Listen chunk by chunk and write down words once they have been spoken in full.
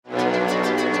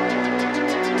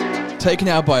Taken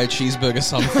out by a cheeseburger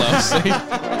sunflower seed.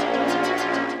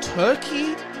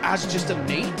 Turkey as just a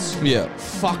meat? Yeah.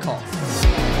 Fuck off.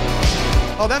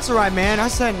 Oh, that's all right, man. I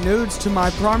sent nudes to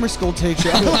my primary school teacher.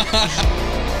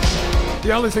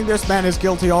 The only thing this man is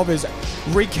guilty of is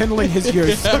rekindling his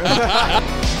youth.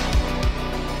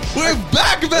 We're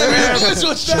back, baby! Boys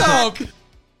Watch Charm!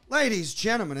 Ladies,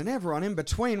 gentlemen, and everyone in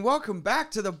between, welcome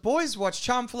back to the Boys Watch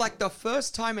Charm for like the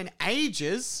first time in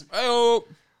ages. Oh,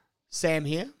 Sam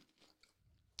here.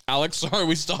 Alex, sorry,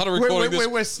 we started recording this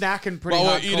We're snacking pretty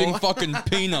while we're hardcore. eating fucking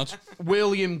peanuts.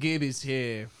 William Gibb is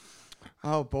here.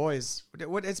 Oh, boys.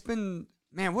 It's been,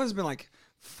 man, what has it been like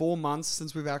 4 months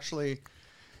since we've actually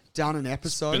done an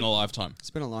episode? It's been a lifetime. It's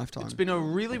been a lifetime. It's been a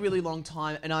really, really long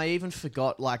time, and I even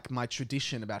forgot like my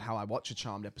tradition about how I watch a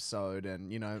Charmed episode,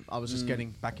 and you know, I was just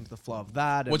getting back into the flow of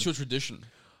that. What's your tradition?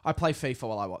 I play FIFA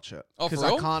while I watch it. Oh, for because I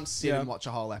real? can't sit and watch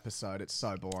a whole episode. It's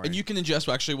so boring. And you can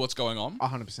ingest actually what's going on?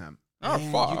 100%. Oh,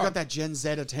 Man, fuck. you got that Gen Z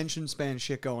attention span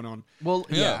shit going on. Well,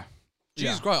 yeah.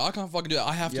 Jesus Christ, I can't fucking do that.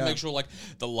 I have to make sure, like,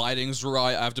 the lighting's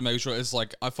right. I have to make sure it's,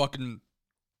 like, I fucking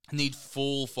need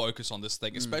full focus on this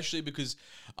thing, especially because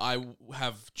I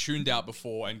have tuned out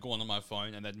before and gone on my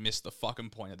phone and then missed the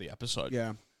fucking point of the episode.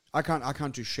 Yeah. I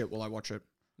can't do shit while I watch it.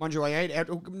 Mind you, I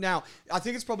ate... Now, I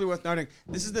think it's probably worth noting,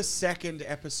 this is the second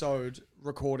episode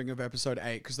recording of episode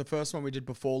 8, because the first one we did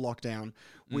before lockdown,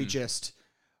 we just...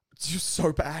 It's just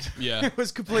so bad. Yeah. It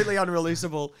was completely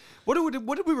unreleasable. What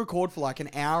did we record for, like an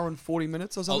hour and 40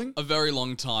 minutes or something? A very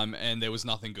long time, and there was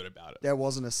nothing good about it. There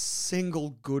wasn't a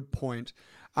single good point.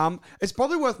 It's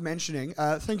probably worth mentioning,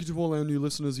 thank you to all our new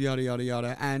listeners, yada, yada,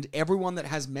 yada, and everyone that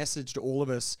has messaged all of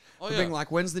us for being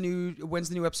like, when's the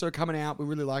new episode coming out? We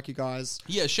really like you guys.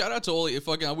 Yeah, shout out to all. If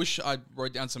I wish I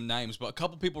wrote down some names, but a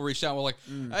couple people reached out and were like,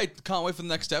 hey, can't wait for the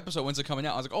next episode. When's it coming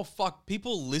out? I was like, oh, fuck,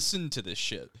 people listen to this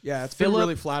shit. Yeah, it's been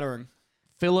really flattering.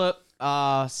 Philip,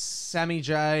 Sammy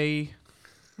J,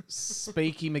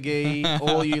 Speaky McGee,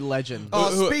 all you legends.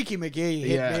 Oh, Speaky McGee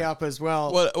hit me up as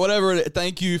well. Whatever.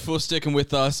 Thank you for sticking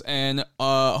with us, and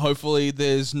hopefully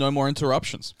there's no more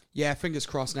interruptions. Yeah, fingers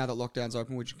crossed now that lockdown's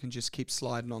open, we can just keep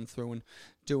sliding on through and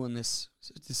doing this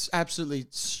absolutely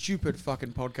stupid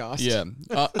fucking podcast. Yeah.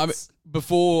 I mean,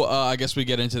 before I guess we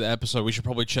get into the episode, we should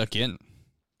probably check in,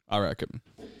 I reckon.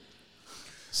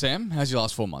 Sam, how's your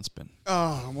last 4 months been?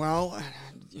 Oh, well,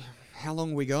 how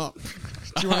long we got?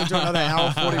 Do you want to do another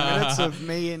hour, 40 minutes of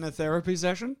me in a therapy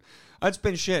session? It's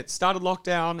been shit. Started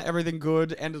lockdown, everything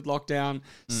good. Ended lockdown,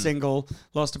 single.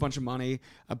 Lost a bunch of money.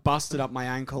 I busted up my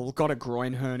ankle. Got a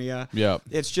groin hernia. Yeah.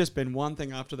 It's just been one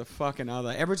thing after the fucking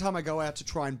other. Every time I go out to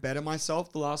try and better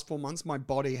myself the last 4 months, my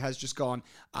body has just gone,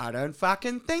 I don't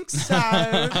fucking think so.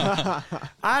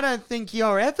 I don't think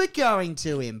you're ever going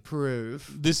to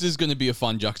improve. This is going to be a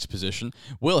fun juxtaposition.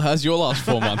 Will, how's your last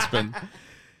 4 months been?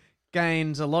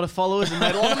 Gained a lot of followers and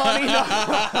made a lot of money.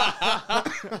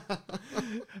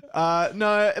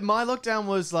 No, my lockdown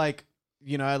was like,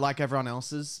 you know, like everyone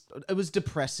else's. It was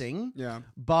depressing. Yeah.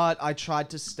 But I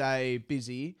tried to stay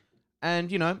busy. And,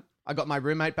 you know, I got my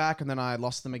roommate back and then I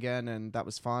lost them again and that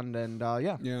was fun. And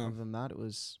yeah. Other than that, it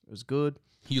was good.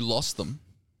 You lost them?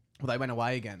 Well, they went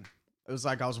away again. It was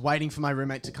like I was waiting for my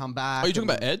roommate to come back. Are you talking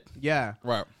about Ed? Yeah.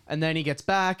 Right. And then he gets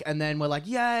back, and then we're like,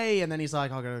 yay! And then he's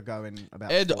like, I gotta go in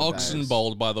about Ed 4 days.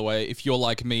 Oxenbold, by the way, if you're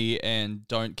like me and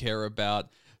don't care about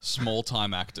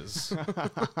small-time actors.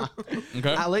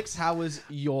 Okay? Alex, how was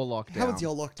your lockdown? How was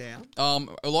your lockdown?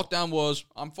 A lockdown was...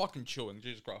 I'm fucking chewing.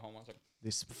 Jesus Christ, hold on a second.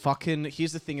 This fucking...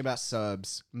 Here's the thing about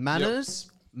Serbs.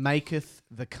 Manners maketh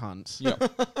the cunt. Yeah.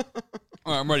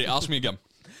 All right, I'm ready. Ask me again.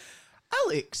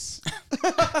 Alex,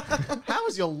 how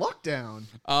was your lockdown?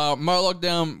 My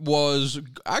lockdown was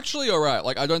actually all right.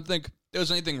 Like, I don't think there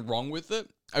was anything wrong with it.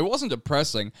 It wasn't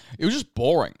depressing. It was just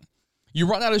boring. You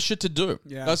run out of shit to do.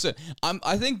 Yeah. That's it.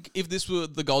 I think if this were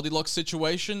the Goldilocks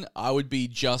situation, I would be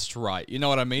just right. You know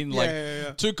what I mean?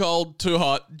 Like, too cold, too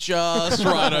hot, just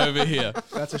right over here.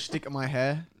 That's a shtick at my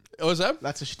hair. What was that?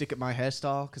 That's a shtick at my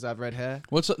hairstyle because I have red hair.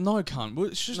 What's it? No, cunt. Well,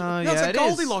 it's just... No, That's yeah, a it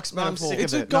Goldilocks is. No, I'm metaphor. sick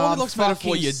It's of a it. No, I'm Goldilocks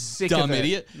metaphor, fucking you sick dumb of it.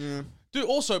 idiot. Yeah. Dude,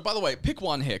 also, by the way, pick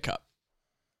one haircut.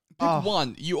 Pick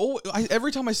one.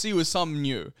 Every time I see you with something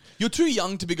new. You're too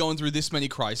young to be going through this many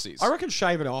crises. I reckon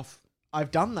shave it off.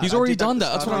 I've done that. He's I already did done at the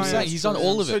that. That's start what I'm of saying. the He's year. done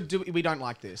all of So it. we don't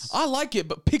like this. I like it,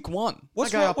 but pick one.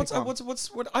 What's Okay, what,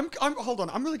 I'll pick hold on.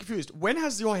 I'm really confused. When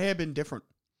has your hair been different?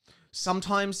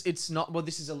 Sometimes it's not. Well,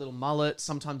 this is a little mullet.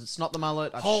 Sometimes it's not the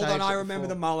mullet. Hold on, I remember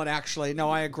the mullet actually. No,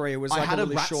 I agree. It was like I had a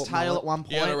really rat's short tail mullet. at one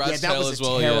point. Yeah, rat's that tail was as a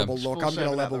well. terrible Yeah. look. Full I'm gonna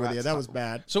shame level about with the you. That rat's was tail.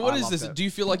 bad. So what I is loved this? it. Do you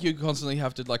feel like you constantly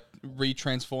have to like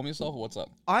retransform yourself, or what's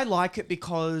up? I like it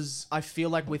because I feel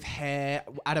like with hair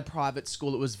at a private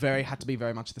school, it was had to be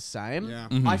very much the same. Yeah.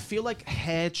 I feel like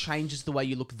hair changes the way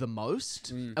you look the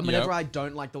most. And whenever I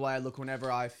don't like the way I look,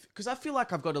 because I feel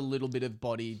like I've got a little bit of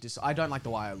body, I don't like the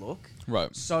way I look.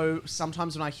 Right. So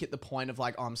sometimes when I hit the point of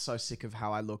like, oh, I'm so sick of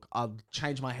how I look, I'll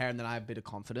change my hair and then I have a bit of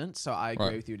confidence. So I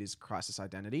agree with you. It is crisis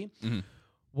identity.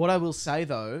 What I will say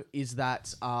though is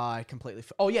that I completely.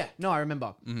 I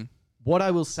remember. What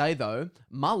I will say though,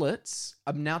 mullets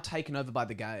are now taken over by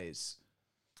the gays.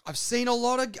 I've seen a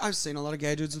lot of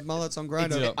gay dudes with mullets on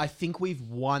Grindr. I think we've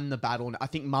won the battle. I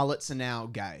think mullets are now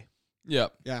gay. Yeah.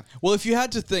 Yeah. Well, if you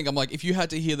had to think, I'm like, if you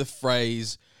had to hear the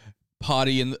phrase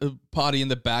 "party in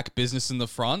the back, business in the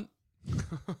front,"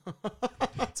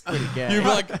 That's pretty gay. you'd be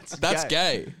like, "That's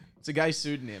gay." It's a gay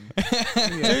pseudonym.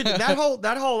 Dude,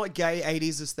 that whole gay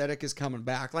 80s aesthetic is coming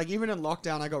back. Like, even in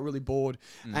lockdown, I got really bored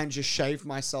and just shaved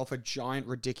myself a giant,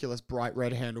 ridiculous, bright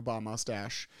red handlebar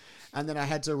mustache. And then I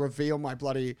had to reveal my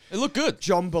bloody It looked good.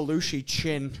 John Belushi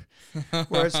chin,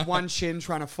 where it's one chin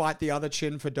trying to fight the other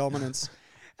chin for dominance.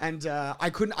 And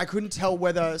I couldn't tell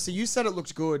whether. So you said it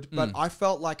looked good, but I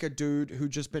felt like a dude who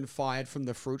just been fired from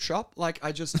the fruit shop. Like,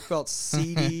 I just felt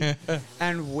seedy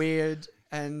and weird.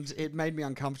 And it made me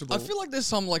uncomfortable. I feel like there's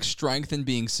some like strength in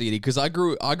being seedy because I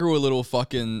grew a little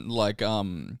fucking like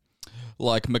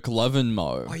McLovin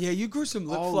mo. Oh yeah, you grew some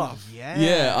lip fluff.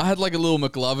 Yeah, I had like a little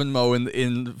McLovin mo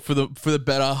in for the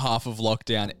better half of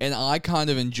lockdown, and I kind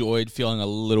of enjoyed feeling a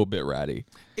little bit ratty.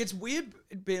 It's weird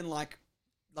being like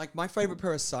my favorite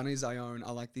pair of sunnies I own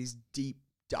are like these deep,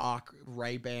 dark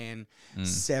Ray-Ban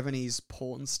 70s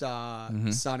porn star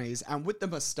sunnies, and with the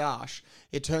mustache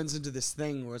it turns into this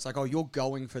thing where it's like, oh, you're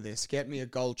going for this, get me a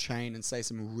gold chain and say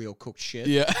some real cooked shit.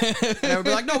 Yeah. And I would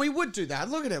be like, no, he would do that.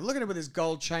 Look at him with his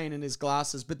gold chain and his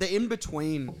glasses, but the in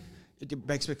between, it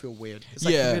makes me feel weird. It's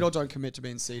like commit or don't commit to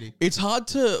being seedy. It's hard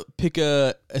to pick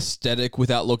a aesthetic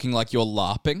without looking like you're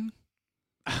LARPing.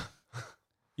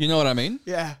 You know what I mean?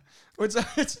 Yeah.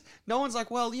 It's no one's like,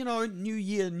 well, new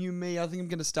year, new me. I think I'm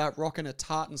going to start rocking a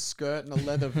tartan skirt and a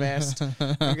leather vest.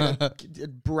 I'm going to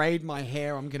braid my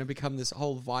hair. I'm going to become this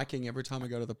whole Viking every time I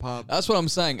go to the pub. That's what I'm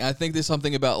saying. I think there's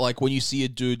something about like when you see a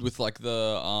dude with like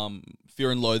the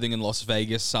Fear and Loathing in Las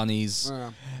Vegas sunnies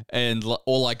and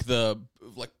or like the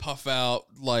like puff out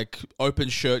like open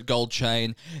shirt gold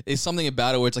chain. There's something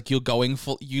about it where it's like you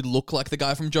look like the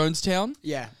guy from Jonestown.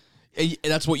 Yeah. And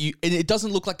that's what and it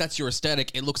doesn't look like that's your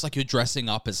aesthetic. It looks like you're dressing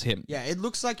up as him. Yeah, it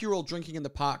looks like you're all drinking in the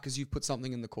park because you've put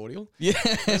something in the cordial. Yeah.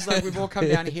 It's like we've all come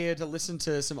down here to listen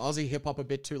to some Aussie hip-hop a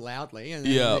bit too loudly, and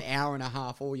in an hour and a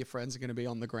half, all your friends are going to be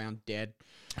on the ground dead.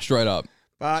 Straight up.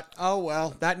 But, oh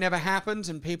well, that never happened,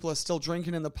 and people are still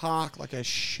drinking in the park like a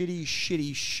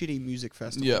shitty music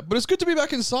festival. Yeah, but it's good to be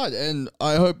back inside, and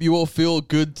I hope you all feel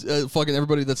good, fucking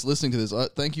everybody that's listening to this.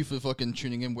 Thank you for fucking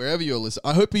tuning in wherever you're listening.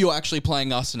 I hope you're actually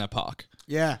playing us in a park.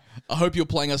 Yeah. I hope you're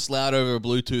playing us loud over a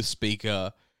Bluetooth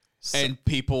speaker, and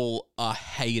people are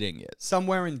hating it.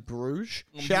 Somewhere in Bruges.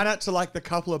 Shout out to like the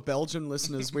couple of Belgian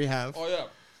listeners we have. Oh, yeah.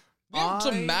 We have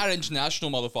some mad international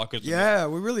motherfuckers. Yeah,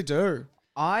 we really do.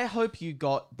 I hope you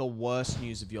got the worst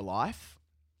news of your life.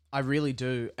 I really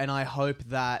do. And I hope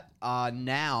that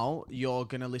now you're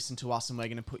going to listen to us and we're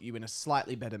going to put you in a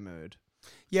slightly better mood.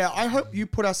 Yeah, I hope you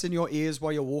put us in your ears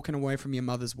while you're walking away from your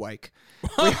mother's wake.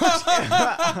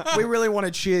 We really want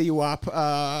to cheer you up.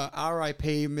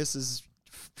 R.I.P. Mrs.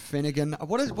 Finnegan.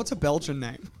 What's a Belgian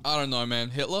name? I don't know, man.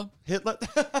 Hitler? Hitler?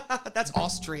 That's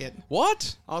Austrian.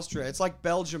 What? Austria. It's like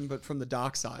Belgium, but from the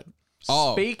dark side.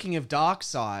 Oh. Speaking of dark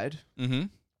side,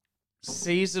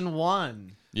 season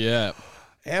 1. Yeah.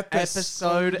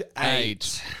 Episode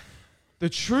 8. The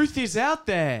truth is out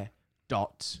there. ...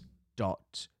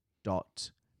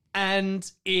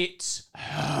 And it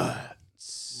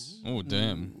hurts. Oh,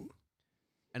 damn.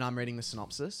 And I'm reading the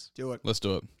synopsis. Do it. Let's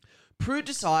do it. Prue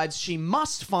decides she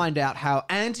must find out how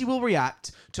Andy will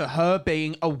react to her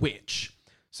being a witch.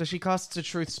 So she casts a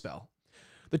truth spell.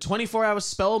 The 24-hour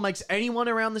spell makes anyone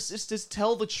around the sisters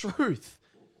tell the truth.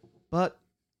 But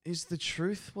is the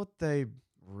truth what they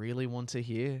really want to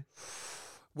hear?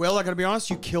 Well, I gotta be honest,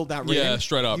 you killed that reading. Yeah,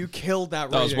 straight up. You killed that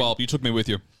reading. That was wild. You took me with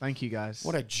you. Thank you, guys.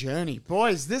 What a journey.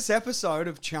 Boys, this episode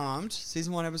of Charmed,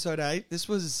 season 1, episode 8, this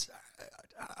was...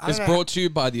 It's brought to you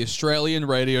by the Australian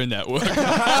Radio Network. It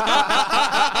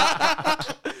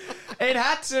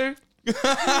had to.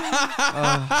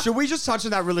 Should we just touch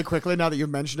on that really quickly now that you've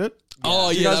mentioned it?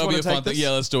 Oh, Do you yeah, guys that'll be wanna a fun take thing. this? Yeah,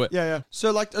 let's do it. Yeah, yeah.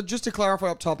 So, like, just to clarify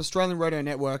up top, Australian Radio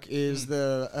Network is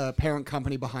the parent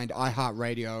company behind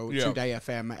iHeartRadio, Yeah. 2Day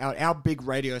FM, our big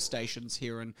radio stations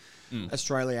here in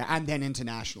Australia and then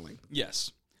internationally.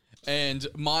 Yes. And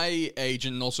my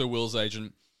agent and also Will's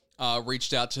agent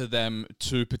reached out to them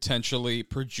to potentially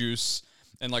produce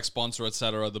and like sponsor,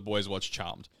 etc. The Boys Watch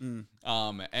Charmed.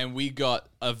 And we got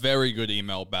a very good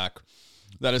email back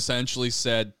that essentially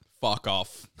said, fuck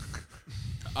off.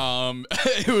 I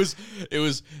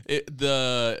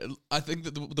think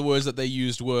that the words that they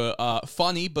used were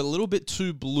funny, but a little bit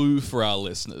too blue for our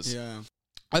listeners. Yeah.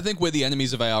 I think we're the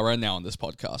enemies of ARN now on this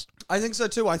podcast. I think so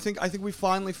too. I think we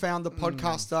finally found the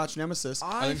podcast arch nemesis.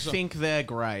 I think they're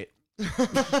great.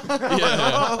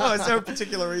 Oh, is there a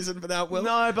particular reason for that, Will?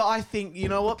 No, but I think, you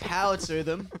know what? Power to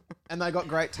them. And they got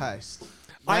great taste.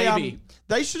 Maybe.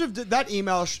 They should have... That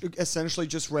email essentially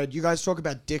just read, you guys talk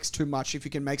about dicks too much. If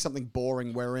you can make something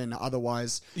boring, we're in.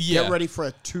 Otherwise, Yeah. get ready for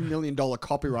a $2 million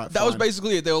copyright That was fine.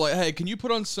 basically it. They were like, hey, can you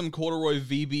put on some corduroy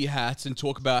VB hats and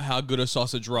talk about how good a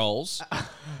sausage rolls?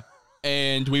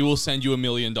 And we will send you $1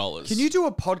 million. Can you do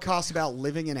a podcast about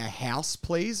living in a house,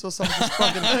 please? Or something? Just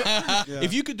fucking...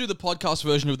 If you could do the podcast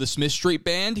version of the Smith Street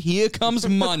Band, here comes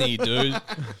money, dude.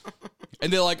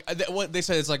 And they're like, what they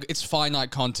say is like, it's finite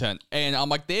content. And I'm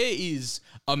like, there is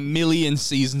 1 million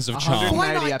seasons of Charmed.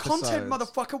 180 Finite episodes. content,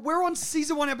 motherfucker. We're on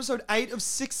season 1, episode 8 of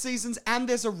 6 seasons, and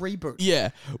there's a reboot. Yeah,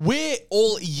 we're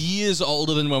all years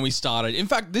older than when we started. In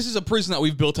fact, this is a prison that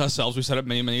we've built ourselves. We've said it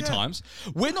many, many times.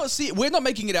 We're not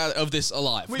making it out of this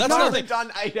alive. We've That's another only thing.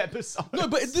 done 8 episodes. No,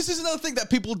 but this is another thing that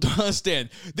people don't understand.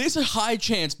 There's a high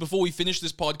chance before we finish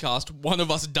this podcast, one of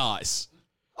us dies.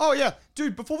 Oh, yeah.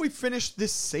 Dude, before we finish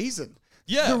this season...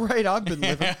 Yeah. The rate I've been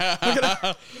living.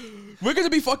 We're going to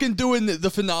be fucking doing the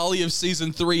finale of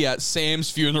season 3 at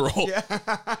Sam's funeral. Yeah.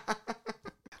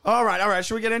 All right.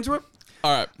 Should we get into it?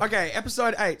 All right. Okay,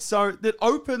 episode 8. So it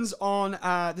opens on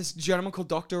this gentleman called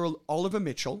Dr. Oliver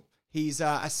Mitchell. He's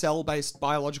a cell-based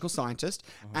biological scientist,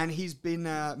 and he's been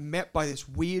met by this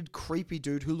weird, creepy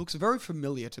dude who looks very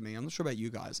familiar to me. I'm not sure about you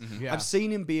guys. Yeah. I've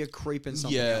seen him be a creep in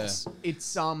something else.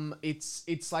 It's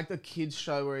like the kids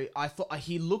show where I thought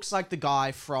he looks like the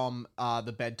guy from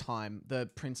the bedtime, the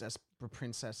Princess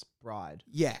Bride.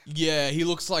 Yeah. Yeah, he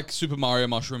looks like Super Mario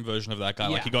Mushroom version of that guy.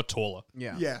 Like Yeah. he got taller.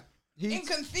 Yeah. Yeah.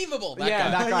 Inconceivable. That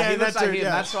Yeah, guy. that guy. Yeah, He looks that like dude, him.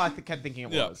 yeah. That's what I kept thinking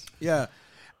it Yeah. was. Yeah.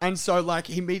 And so, like,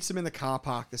 he meets him in the car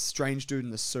park, this strange dude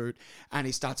in the suit, and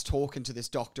he starts talking to this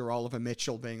Dr. Oliver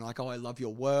Mitchell, being like, oh, I love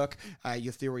your work.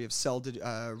 Your theory of cell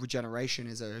regeneration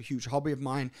is a huge hobby of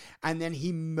mine. And then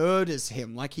he murders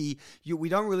him. Like, we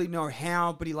don't really know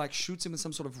how, but he, like, shoots him with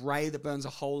some sort of ray that burns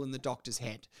a hole in the doctor's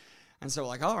head. And so we're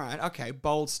like, all right, okay,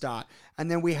 bold start. And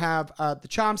then we have the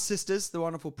Charm sisters, the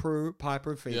wonderful Prue, Piper,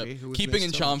 and Phoebe. Yep. Who was Keeping in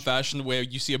missed so charm much. fashion where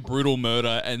you see a brutal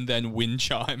murder and then wind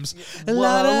chimes.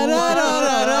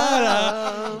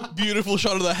 Beautiful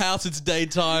shot of the house. It's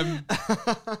daytime.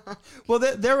 Well,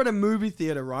 they're at a movie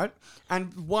theater, right?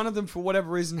 And one of them, for whatever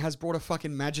reason, has brought a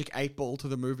fucking magic 8-ball to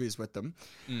the movies with them.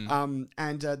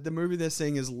 And the movie they're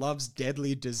seeing is Love's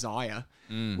Deadly Desire,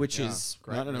 which is,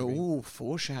 I don't know, ooh,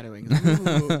 foreshadowing.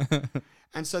 Ooh.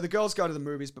 And so the girls go to the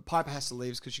movies, but Piper has to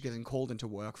leave because she's getting called into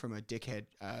work from a dickhead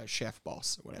chef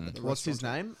boss or whatever. The What's his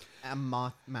restaurant- name?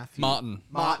 Matthew. Martin.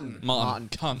 Martin.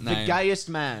 Cunt The name. gayest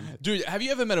man. Dude, have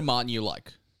you ever met a Martin you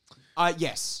like?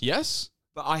 Yes. Yes?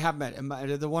 But I have met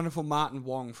the wonderful Martin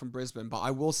Wong from Brisbane. But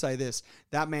I will say this: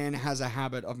 that man has a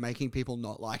habit of making people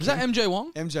not like Is him. that MJ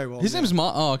Wong? MJ Wong? His yeah. name's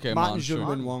Martin. Oh, okay. Martin Sure.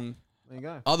 Zhulin Wong. There you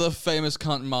go. Other famous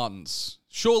cunt Martins.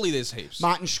 Surely there's heaps.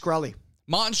 Martin Shkreli.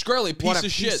 Martin Shkreli, piece What a of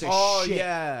piece shit. of Oh, shit.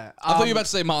 yeah. I thought you were about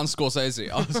to say Martin Scorsese.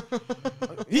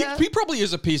 He probably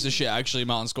is a piece of shit, actually,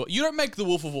 Martin Scorsese. You don't make The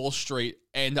Wolf of Wall Street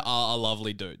and are a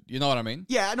lovely dude. You know what I mean?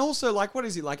 Yeah, and also, like, what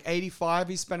is he, like 85?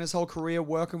 He spent his whole career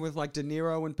working with, like, De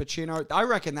Niro and Pacino. I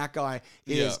reckon that guy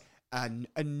is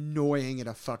annoying at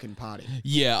a fucking party.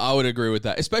 Yeah, I would agree with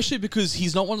that. Especially because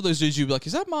he's not one of those dudes you'd be like,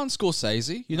 is that Martin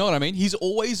Scorsese? You know what I mean? He's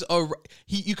always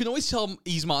you can always tell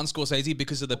he's Martin Scorsese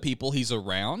because of the people he's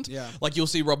around. Yeah. Like you'll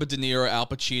see Robert De Niro, Al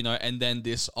Pacino, and then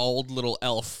this old little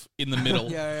elf in the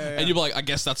middle. Yeah. And you'll be like, I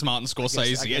guess that's Martin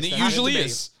Scorsese. guess And it that has to usually be.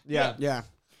 is. Yeah. Yeah.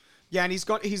 Yeah, and he's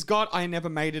got I never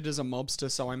made it as a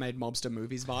mobster, so I made mobster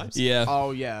movies vibes. Yeah.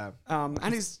 Oh, yeah.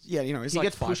 And he's, he's He like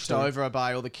gets pushed 5'2". over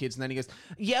by all the kids, and then he goes,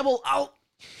 "Yeah, well,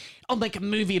 I'll make a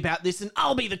movie about this, and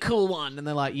I'll be the cool one." And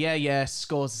they're like, "Yeah,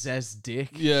 Scorsese dick."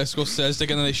 Yeah, Scorsese, and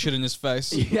then they shit in his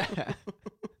face. Yeah.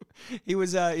 He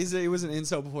was an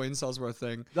incel before incels were a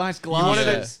thing. Nice He wanted,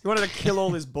 glasses. he wanted to kill all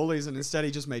his bullies, and instead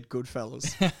he just made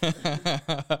Goodfellas.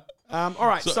 All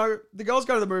right, so the girls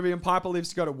go to the movie and Piper leaves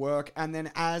to go to work. And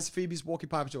then as Phoebe's walking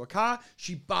Piper to a car,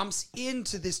 she bumps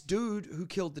into this dude who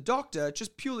killed the doctor,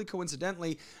 just purely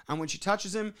coincidentally. And when she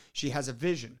touches him, she has a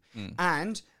vision.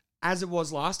 And as it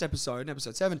was last episode, in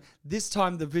episode 7, this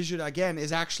time the vision again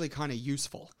is actually kind of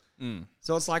useful.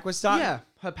 So it's like we're starting. Yeah,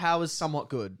 her power's somewhat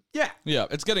good. Yeah. Yeah,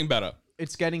 it's getting better.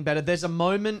 It's getting better. There's a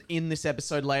moment in this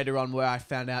episode later on where I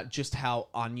found out just how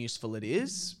unuseful it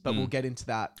is, but we'll get into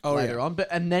that later on.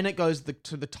 And then it goes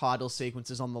to the title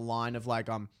sequences on the line of like,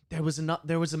 there was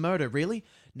a murder, really?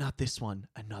 Not this one,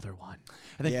 another one.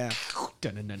 And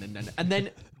then, and then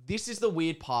this is the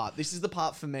weird part. This is the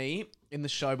part for me in the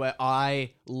show where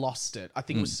I lost it. I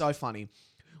think it was so funny.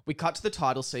 We cut to the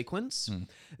title sequence.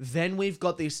 Then we've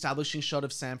got the establishing shot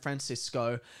of San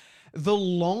Francisco. The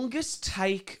longest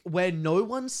take where no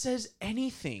one says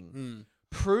anything.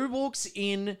 Prue walks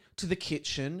in to the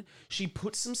kitchen. She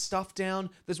puts some stuff down.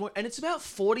 There's more, and it's about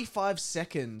 45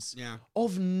 seconds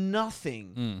of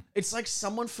nothing. It's like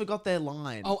someone forgot their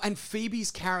line. Oh, and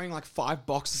Phoebe's carrying like 5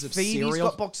 boxes of Phoebe's cereal.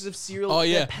 got boxes of cereal. Oh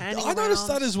yeah, I noticed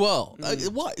that as well.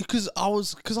 Why? Because I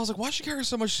was like, why is she carrying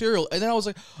so much cereal? And then I was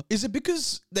like, is it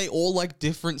because they all like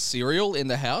different cereal in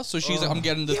the house? So she's like, I'm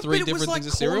getting the 3 different things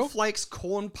of cereal. Corn flakes,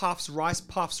 corn puffs, rice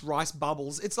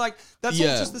bubbles. It's like that's all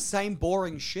just the same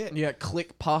boring shit. Yeah, click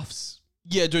puffs.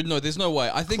 Yeah, dude, no, there's no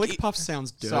way. I think Click puffs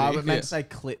sounds dirty. So I would meant to say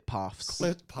clit puffs.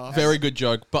 Clit puffs. very good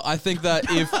joke, but I think that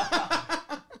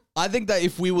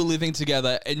if we were living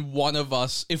together and one of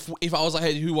us, if I was like,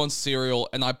 hey, who wants cereal?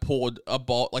 And I poured a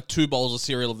bowl, like 2 bowls of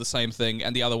cereal of the same thing,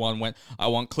 and the other one went, I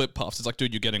want clip puffs. It's like,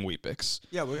 dude, you're getting Weet-Bix.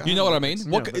 Yeah, you know what I mean?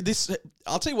 Yeah,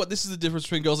 I'll tell you what. This is the difference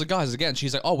between girls and guys. Again,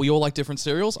 she's like, oh, we all like different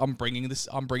cereals. I'm bringing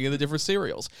the different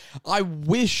cereals. I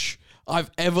wish I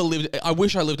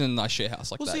lived in a nice share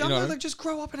house like Well, that. see, You I'm know gonna what I mean? like just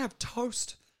grow up and have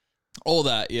toast. All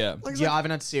that, yeah. Yeah, I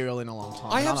haven't had cereal in a long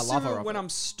time. I have I'm a lover cereal of when it. I'm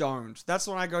stoned. That's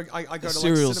when I go. I go to like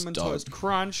Cereal's Cinnamon dope. Toast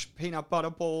Crunch, Peanut Butter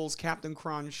Balls, Captain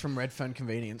Crunch. From Redfern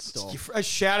convenience store. A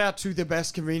shout out to the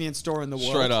best convenience store in the world.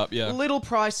 Straight up, yeah. A little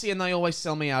pricey, and they always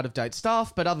sell me out of date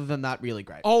stuff. But other than that, really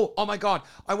great. Oh my god!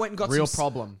 I went and got Real some,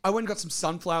 problem. I went and got some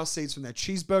sunflower seeds from there.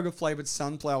 Cheeseburger flavored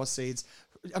sunflower seeds.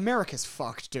 America's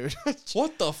fucked, dude.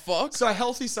 What the fuck? So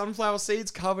healthy sunflower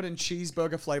seeds covered in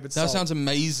cheeseburger flavored That salt. sounds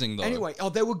amazing, though. Anyway,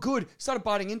 they were good. Started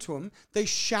biting into them. They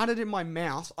shattered in my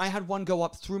mouth. I had one go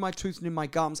up through my tooth and in my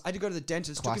gums. I had to go to the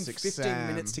dentist. Classic Took him 15 Sam.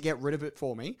 minutes to get rid of it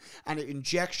for me. And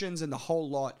injections and the whole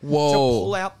lot. Whoa. To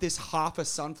pull out this half a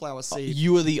sunflower seed.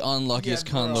 You are the unluckiest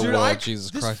cunt in the Dude, world,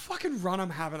 Jesus this Christ. fucking run I'm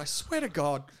having, I swear to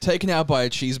God. Taken out by a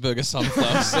cheeseburger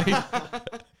sunflower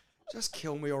seed. Just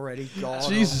kill me already, God.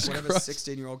 Jesus or whatever Christ.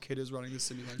 16-year-old kid is running this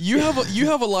simulation. You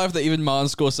have a life that even Martin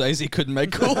Scorsese couldn't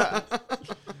make cool.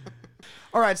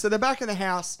 All right, so they're back in the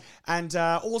house, and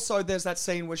also there's that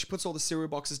scene where she puts all the cereal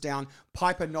boxes down.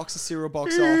 Piper knocks the cereal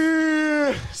box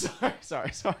off.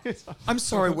 Sorry. I'm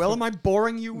sorry, Will. Am I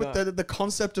boring you with the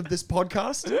concept of this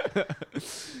podcast?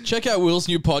 Check out Will's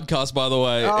new podcast, by the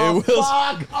way. Oh, It Will's-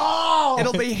 fuck! Oh!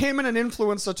 It'll be him and an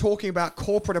influencer talking about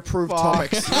corporate-approved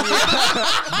topics.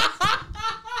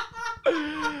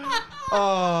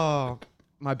 Oh,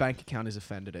 my bank account is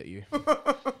offended at you.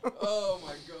 Oh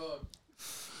my god.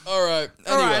 All right.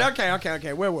 All Anyway. right,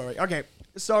 okay. Where were we? Okay,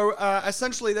 so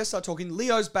essentially they start talking.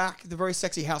 Leo's back, the very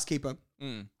sexy housekeeper.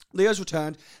 Leo's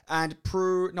returned, and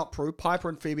Piper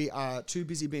and Phoebe are too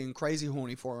busy being crazy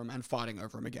horny for him and fighting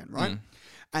over him again, right?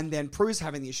 And then Prue's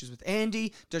having the issues with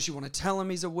Andy. Does she want to tell him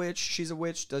he's a witch? She's a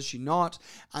witch. Does she not?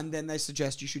 And then they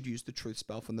suggest you should use the truth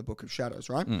spell from the Book of Shadows,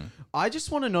 right? I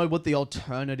just want to know what the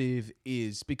alternative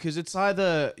is, because it's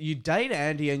either you date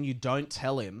Andy and you don't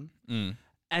tell him,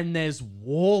 and there's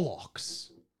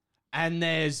warlocks, and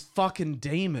there's fucking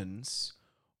demons,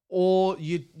 or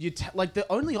like the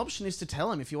only option is to tell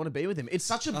him if you want to be with him. It's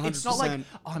such a. 100%. It's not like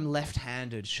I'm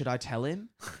left-handed. Should I tell him?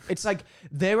 It's like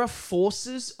there are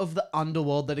forces of the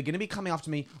underworld that are going to be coming after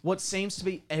me. What seems to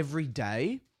be every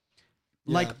day.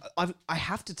 Yeah. Like I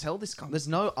have to tell this guy. There's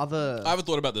no other. I haven't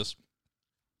thought about this.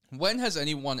 When has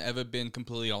anyone ever been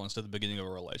completely honest at the beginning of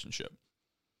a relationship?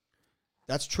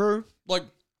 That's true. Like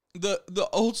the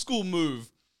old school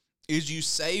move is you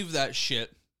save that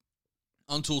shit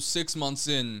until 6 months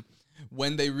in,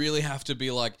 when they really have to be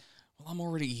like, well, I'm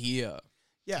already here.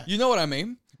 Yeah. You know what I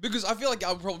mean? Because I feel like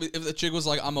I would probably, if the chick was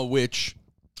like, I'm a witch,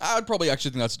 I would probably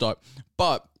actually think that's dope.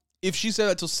 But if she said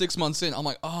that till 6 months in, I'm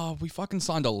like, oh, we fucking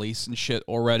signed a lease and shit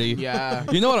already. Yeah.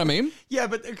 You know what I mean? Yeah,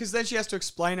 but because then she has to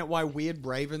explain it why weird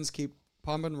ravens keep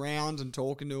pumping around and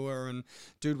talking to her, and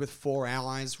dude with 4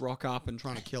 allies rock up and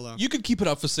trying to kill her. You could keep it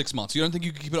up for 6 months. You don't think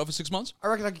you could keep it up for 6 months? I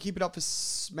reckon I could keep it up for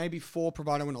maybe 4,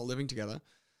 provided we're not living together.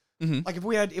 Like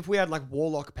if we had like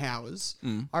warlock powers,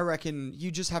 I reckon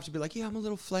you just have to be like, yeah, I'm a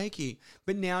little flaky.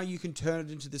 But now you can turn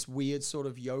it into this weird sort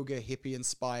of yoga hippie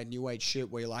inspired new age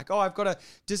shit where you're like, oh, I've got to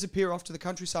disappear off to the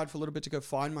countryside for a little bit to go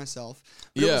find myself.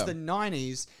 But it was the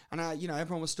 90s, and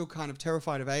everyone was still kind of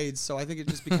terrified of AIDS. So I think it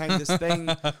just became this thing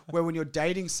where when you're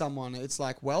dating someone, it's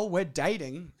like, well, we're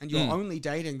dating, and you're only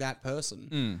dating that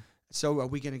person. So are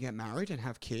we going to get married and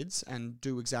have kids and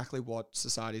do exactly what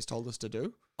society's told us to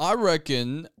do? I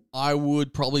reckon I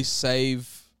would probably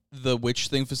save the witch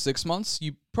thing for 6 months.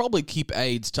 You probably keep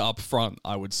AIDS to up front,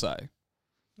 I would say.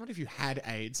 Not if you had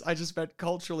AIDS. I just meant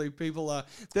culturally people are...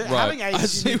 Having AIDS, I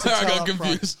see where I got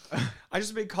confused. I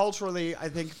just mean culturally, I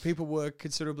think people were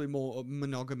considerably more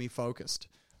monogamy focused.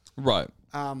 Right.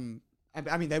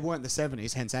 I mean, they weren't the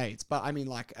 70s, hence AIDS. But I mean,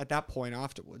 like, at that point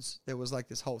afterwards, there was like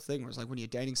this whole thing where it's like when you're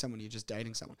dating someone, you're just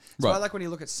dating someone. So I like when you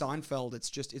look at Seinfeld,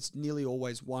 it's nearly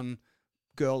always one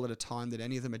girl at a time that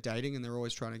any of them are dating, and they're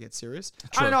always trying to get serious. True.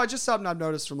 I don't know, it's just something I've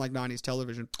noticed from like 90s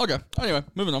television. Okay, anyway,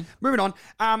 moving on.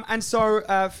 And so,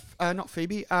 not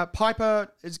Phoebe, Piper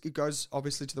goes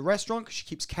obviously to the restaurant because she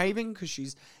keeps caving because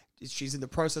she's in the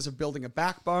process of building a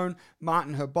backbone.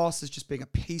 Martin, her boss, is just being a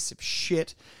piece of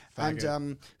shit.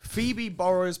 And Phoebe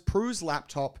borrows Prue's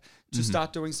laptop to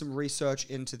start doing some research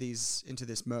into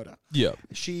this murder. Yeah.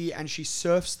 She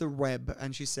surfs the web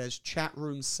and she says, "Chat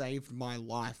room saved my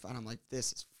life." And I'm like,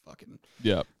 this is fucking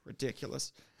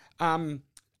ridiculous. And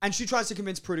she tries to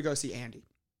convince Prue to go see Andy.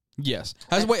 Yes.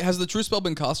 Has the truth spell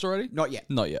been cast already? Not yet.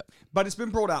 Not yet. But it's been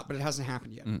brought up, but it hasn't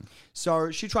happened yet. So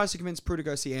she tries to convince Prue to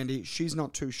go see Andy. She's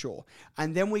not too sure.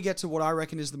 And then we get to what I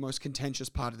reckon is the most contentious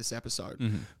part of this episode.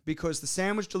 Because the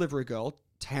sandwich delivery girl,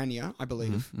 Tanya, I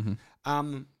believe,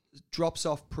 drops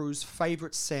off Prue's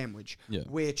favorite sandwich,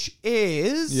 which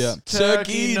is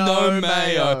turkey no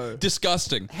mayo.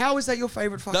 Disgusting. How is that your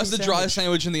favorite fucking That's the sandwich? driest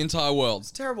sandwich in the entire world.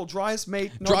 It's terrible. Driest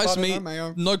meat, no butter, no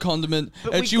mayo. No condiment.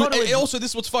 But And also, this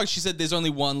is what's fucked. She said there's only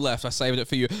one left. I saved it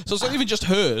for you. So it's not even just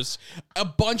hers. A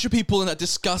bunch of people in that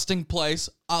disgusting place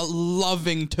are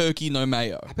loving turkey no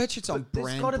mayo. I bet you it's on brand.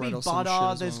 There's got to be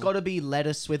butter. There's got to be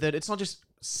lettuce with it. It's not just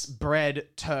bread,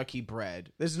 turkey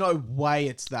bread. There's no way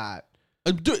it's that.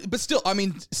 But still, I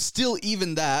mean,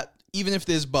 even that, even if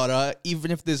there's butter, even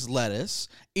if there's lettuce,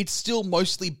 it's still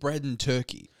mostly bread and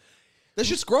turkey. That's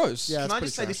just gross. Yeah, can I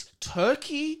just say this?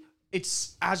 Turkey,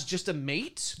 it's as just a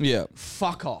meat. Yeah.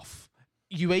 Fuck off.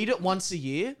 You eat it once a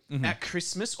year at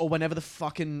Christmas or whenever the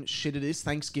fucking shit it is.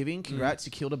 Thanksgiving. Congrats,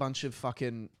 you killed a bunch of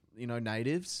fucking,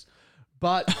 natives.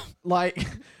 But like,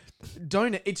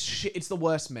 it's shit. It's the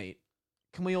worst meat.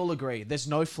 Can we all agree? There's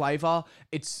no flavor.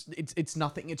 It's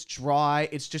nothing. It's dry.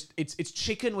 It's just it's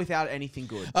chicken without anything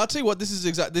good. I'll tell you what. This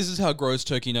is how gross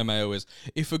turkey no mayo is.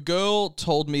 If a girl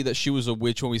told me that she was a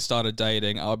witch when we started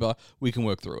dating, I'd be like, we can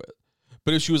work through it.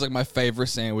 But if she was like, my favorite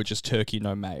sandwich is turkey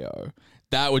no mayo,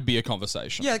 that would be a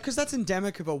conversation. Yeah, because that's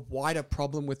endemic of a wider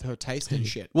problem with her taste and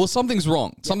shit. Well, something's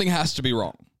wrong. Yeah. Something has to be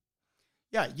wrong.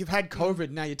 Yeah, you've had COVID.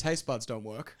 Now your taste buds don't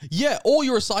work. Yeah, or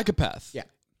you're a psychopath. Yeah.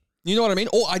 You know what I mean?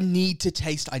 Or I need to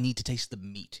taste the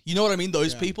meat. You know what I mean?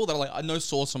 Those people that are like, no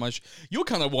sauce on my You're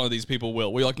kind of one of these people,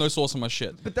 Will. We're like, no sauce on my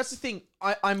shit. But that's the thing.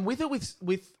 I'm with it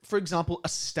with, for example, a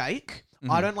steak.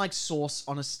 I don't like sauce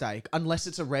on a steak unless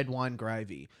it's a red wine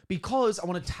gravy because I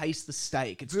want to taste the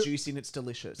steak. It's juicy and it's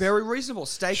delicious. Very reasonable.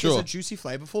 Steak is a juicy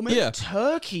flavor for me. Yeah.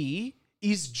 Turkey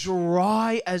is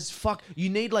dry as fuck.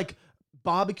 You need like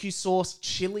barbecue sauce,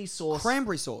 chili sauce,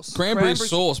 cranberry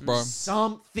sauce, bro.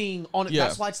 Something on it. Yeah.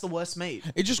 That's why it's the worst meat.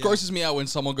 It just grosses me out when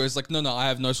someone goes like, no, I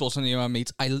have no sauce on any of my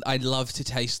meats. I love to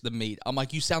taste the meat. I'm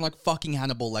like, you sound like fucking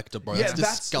Hannibal Lecter, bro. Yeah,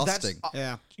 that's disgusting.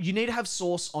 You need to have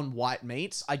sauce on white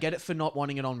meats. I get it for not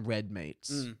wanting it on red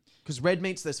meats. Because red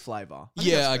meats, there's flavor.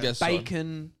 I guess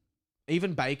bacon,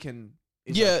 even bacon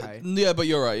is okay. Yeah, but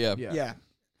you're right, yeah.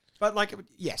 But like,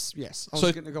 yes. I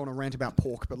was going to go on a rant about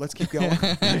pork, but let's keep going.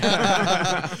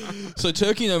 So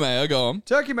turkey no mayo, go on.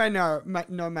 Turkey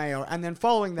no mayo. And then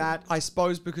following that, I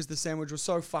suppose because the sandwich was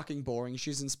so fucking boring,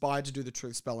 she's inspired to do the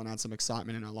truth spell and add some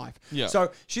excitement in her life. Yeah.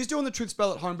 So she's doing the truth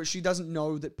spell at home, but she doesn't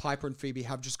know that Piper and Phoebe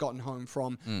have just gotten home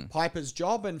from Piper's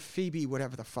job and Phoebe,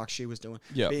 whatever the fuck she was doing,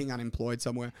 being unemployed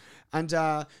somewhere. And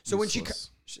so useless. When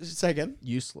she... Say again?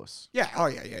 Useless. Yeah. Oh,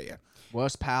 yeah.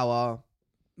 Worst power...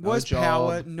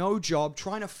 no job,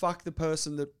 trying to fuck the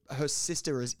person that her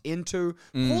sister is into.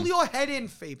 Pull your head in,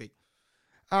 Phoebe.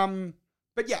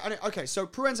 But yeah, okay, so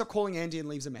Prue ends up calling Andy and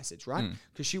leaves a message, right?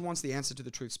 Because she wants the answer to the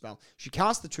truth spell. She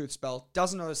casts the truth spell,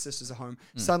 doesn't know her sisters are home.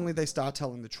 Suddenly they start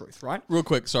telling the truth, right? Real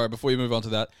quick, sorry, before you move on to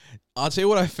that, I'll tell you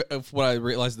what I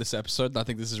realized this episode, and I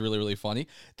think this is really, really funny.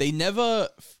 They never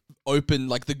open,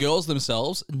 like the girls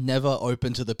themselves never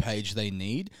open to the page they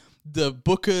need. the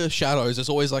Booker shadows is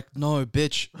always like, no,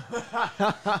 bitch.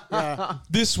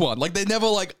 This one. Like, they never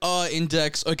like,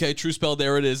 index, okay, true spell,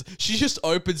 there it is. She just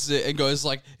opens it and goes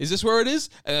like, is this where it is?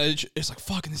 And it's like,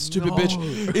 fucking this stupid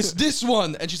bitch. It's this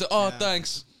one. And she's like, oh,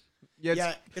 thanks.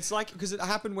 Yeah, it's like, because it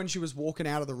happened when she was walking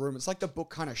out of the room. It's like the book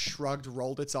kind of shrugged,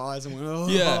 rolled its eyes, and went, oh.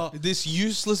 Yeah, this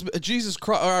useless... Jesus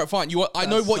Christ. All right, fine. I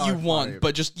know what you want,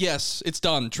 but just, yes, it's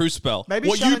done. True spell. Maybe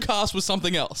what you cast was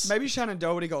something else. Maybe Shannon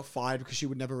Doherty got fired because she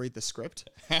would never read the script.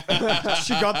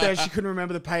 She got there, she couldn't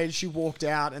remember the page, she walked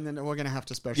out, and then we're going to have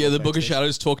to special. Yeah, the Book of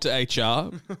Shadows talk to HR.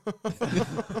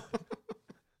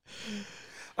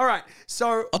 All right,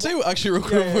 so I'll tell you what, actually, real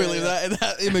quickly,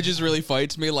 that image is really funny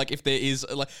to me. Like, if there is,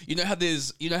 like, you know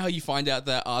how you find out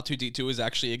that R2D2 is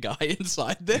actually a guy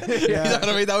inside there. You know what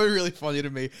I mean? That would be really funny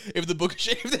to me. If the book,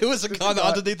 if there was a guy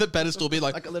underneath the pedestal, be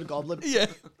like a little goblin. Yeah,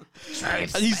 and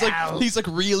he's like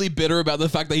really bitter about the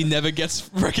fact that he never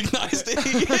gets recognized.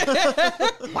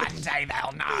 One day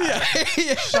they'll know.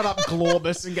 Yeah. Shut up,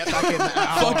 Globus, and get back in there.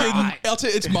 Fucking, right. I'll tell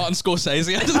you, it's Martin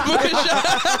Scorsese under the Book of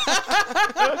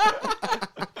Shadows.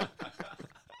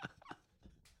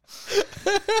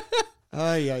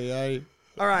 Ay.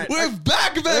 All right. We're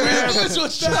back, baby. Let's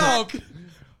switch up.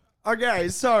 Okay,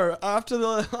 so after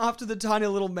the tiny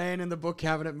little man in the book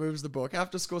cabinet moves the book,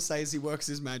 after Scorsese works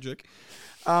his magic,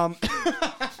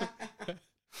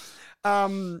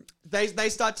 they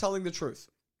start telling the truth.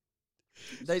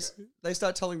 They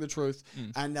start telling the truth,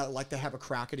 and like they have a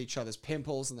crack at each other's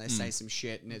pimples, and they say some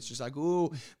shit, and it's just like,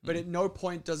 ooh. But at no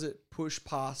point does it push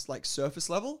past like surface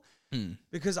level.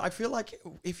 Because I feel like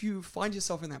if you find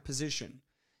yourself in that position,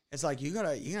 it's like you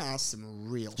gotta ask some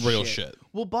real shit.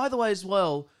 Well, by the way, as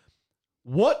well,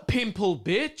 what pimple,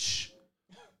 bitch?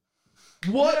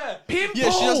 What pimple? Yeah,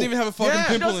 she doesn't even have a fucking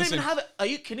pimple. She doesn't even have it. Are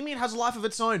you kidding me? It has a life of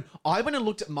its own. I went and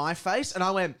looked at my face, and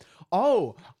I went,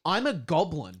 oh, I'm a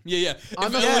goblin. Yeah.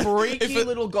 I'm a freaky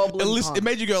little goblin. It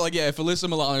made you go like, yeah, if Alyssa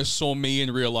Milano saw me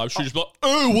in real life, she'd just be like,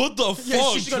 oh, what the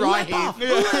fuck? She's got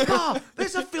leper.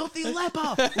 There's a filthy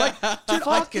leper. Like, dude,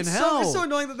 fucking hell. It's so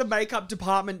annoying that the makeup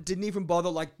department didn't even bother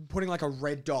like putting like a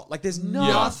red dot. Like, there's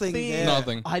nothing there.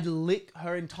 Nothing. I'd lick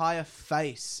her entire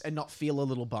face and not feel a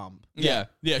little bump. Yeah,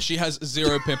 she has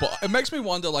zero pimple. It makes me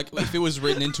wonder, like, if it was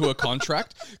written into a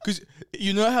contract, because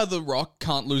you know how The Rock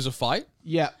can't lose a fight?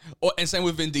 Yeah. And same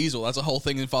with Vin Diesel. That's a whole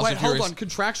thing in Fast and Furious. Furious. Hold on.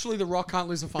 Contractually, The Rock can't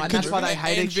lose a fight. And that's why they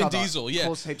hate each Vin other. Diesel, yeah.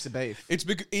 Cause heaps of beef. It's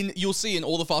you'll see in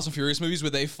all the Fast and Furious movies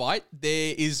where they fight,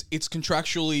 it's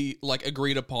contractually like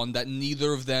agreed upon that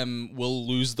neither of them will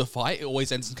lose the fight. It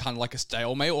always ends in kind of like a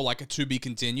stalemate or like a to be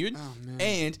continued. Oh, man.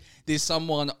 And there's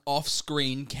someone off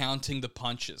screen counting the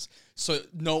punches. So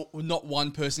not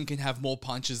one person can have more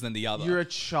punches than the other. You're a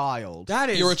child.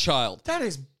 You're a child. That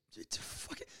is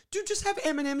fucking... Dude, just have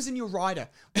M&Ms in your rider.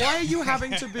 Why are you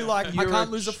having to be like, I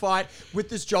can't lose a fight with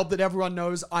this job that everyone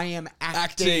knows I am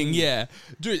acting? Yeah.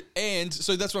 Dude, and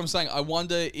so that's what I'm saying. I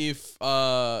wonder if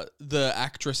the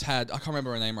actress had... I can't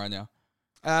remember her name right now.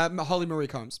 Holly Marie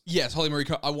Combs. Yes, Holly Marie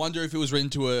Combs. I wonder if it was written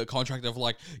to a contract of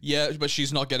like, yeah, but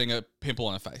she's not getting a pimple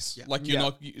on her face. Yeah. Like,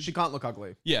 she can't look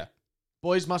ugly. Yeah.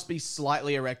 Boys must be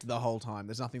slightly erect the whole time.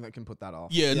 There's nothing that can put that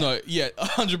off. Yeah, no,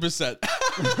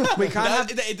 100%. We can't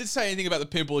it didn't say anything about the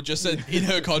pimple. It just said in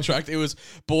her contract, it was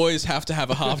boys have to have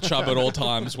a half chub at all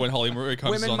times when Holly Marie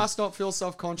comes on. Women must not feel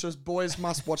self-conscious. Boys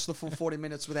must watch the full 40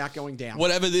 minutes without going down.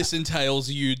 Whatever this entails,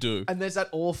 you do. And there's that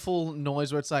awful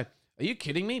noise where it's like, are you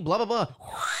kidding me? Blah, blah,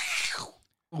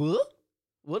 blah.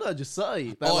 What did I just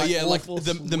say? That, like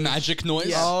the magic noise.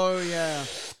 Yeah. Oh, yeah.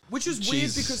 Which is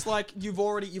weird because like you've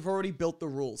already built the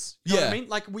rules. You know what I mean?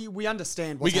 Like we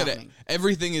understand what's happening. It.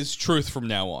 Everything is truth from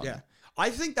now on. Yeah. I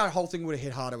think that whole thing would have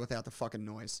hit harder without the fucking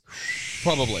noise.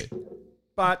 Probably.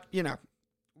 But,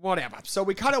 whatever. So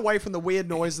we cut away from the weird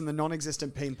noise and the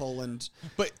non-existent people and...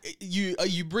 But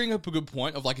you bring up a good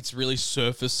point of like it's really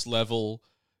surface level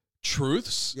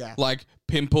truths. Yeah. Like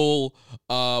pimple,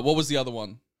 what was the other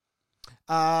one?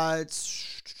 Piper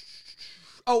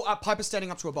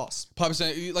standing up to a boss. Piper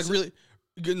standing, like really...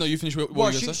 No, you finish what well,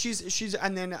 you were say? she's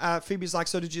and then Phoebe's like,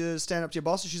 so did you stand up to your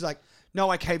boss? And she's like, no,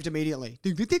 I caved immediately.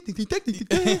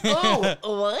 Oh,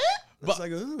 what? But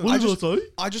like,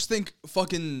 I just think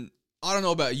fucking... I don't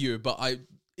know about you, but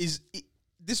this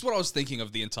is what I was thinking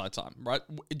of the entire time, right?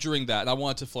 During that, and I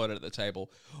wanted to float it at the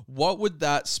table. What would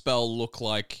that spell look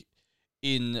like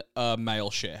in a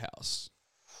male share house?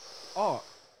 Oh,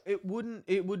 it wouldn't.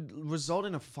 It would result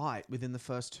in a fight within the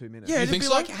first 2 minutes. Yeah, it'd be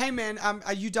like, hey man,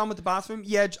 are you done with the bathroom?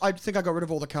 Yeah, I think I got rid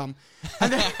of all the cum.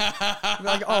 And then be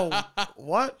like, oh,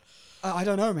 what? I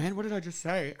don't know, man. What did I just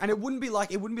say? And it wouldn't be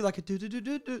like a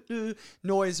do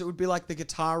noise. It would be like the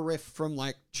guitar riff from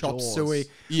like Chop Jaws. Suey,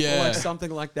 or like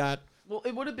something like that. Well,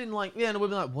 it would have been like, and it would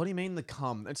have been like, what do you mean the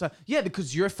cum? And so,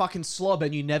 because you're a fucking slob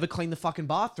and you never clean the fucking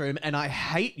bathroom and I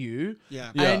hate you.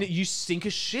 Yeah. And you stink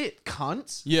as shit,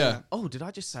 cunt. Yeah. Oh, did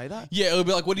I just say that? Yeah, it would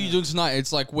be like, what are you doing tonight?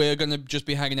 It's like, we're going to just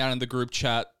be hanging out in the group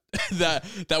chat that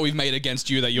we've made against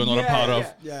you that you're not a part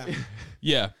of. Yeah.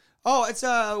 Yeah. Oh, it's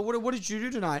what did you do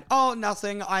tonight? Oh,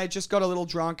 nothing. I just got a little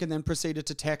drunk and then proceeded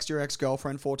to text your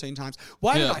ex-girlfriend 14 times.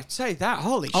 Why did I say that?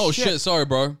 Holy shit. Oh, shit. Sorry,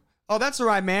 bro. Oh, that's all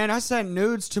right, man. I sent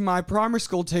nudes to my primary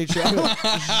school teacher.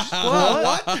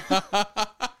 What?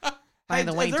 By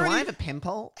the way, do I any- have a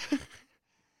pimple?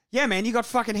 Yeah, man, you got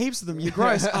fucking heaps of them. You're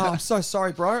gross. Oh, I'm so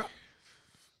sorry, bro.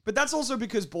 But that's also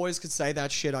because boys could say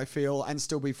that shit, I feel, and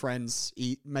still be friends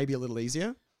maybe a little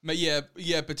easier. But yeah,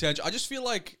 potential. I just feel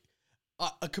like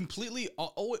a completely...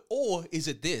 Or is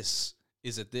it this?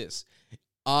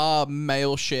 Are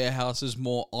male share houses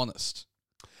more honest?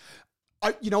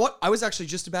 You know what? I was actually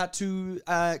just about to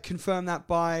confirm that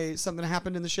by something that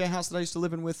happened in the share house that I used to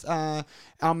live in with our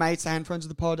mates and friends of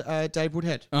the pod, Dave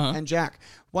Woodhead and Jack.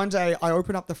 One day, I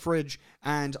opened up the fridge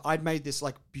and I'd made this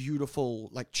like beautiful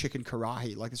like chicken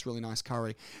karahi, like this really nice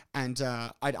curry, and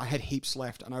I had heaps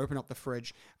left. And I opened up the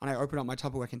fridge and I opened up my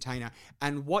Tupperware container,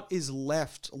 and what is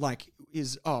left like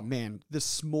is the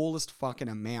smallest fucking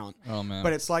amount. Oh man!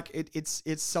 But it's like it's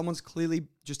someone's clearly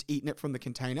just eaten it from the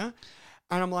container.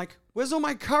 And I'm like, where's all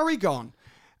my curry gone?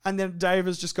 And then Dave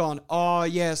has just gone, oh,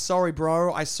 yeah, sorry,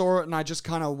 bro. I saw it and I just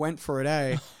kind of went for it,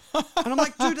 eh? And I'm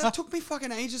like, dude, that took me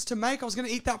fucking ages to make. I was going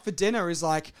to eat that for dinner. He's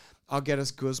like, I'll get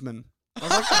us Guzman. I was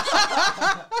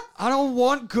like, I don't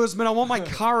want Guzman. I want my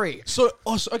curry. So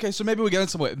maybe we're getting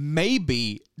somewhere.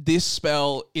 Maybe this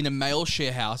spell in a male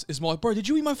share house is more like, bro, did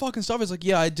you eat my fucking stuff? It's like,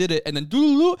 yeah, I did it. And then,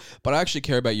 but I actually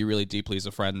care about you really deeply as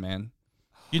a friend, man.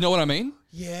 You know what I mean?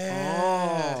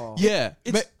 Yeah. Oh. Yeah.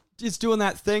 It's doing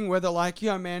that thing where they're like,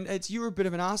 yeah, man, you were a bit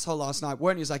of an asshole last night,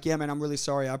 weren't you? He's like, yeah, man, I'm really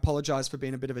sorry. I apologize for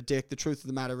being a bit of a dick. The truth of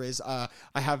the matter is I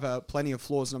have plenty of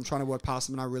flaws and I'm trying to work past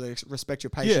them, and I really respect your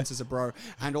patience as a bro.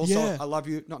 And also, I love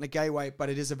you, not in a gay way, but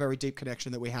it is a very deep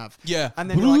connection that we have. Yeah.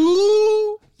 And then you're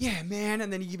like, yeah, man.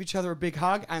 And then you give each other a big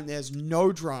hug and there's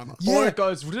no drama. Yeah. Or it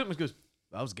goes, that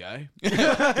was gay.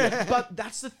 But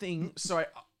that's the thing. Sorry.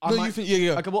 Okay,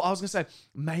 well, I was going to say,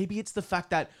 maybe it's the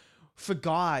fact that for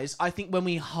guys, I think when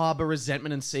we harbor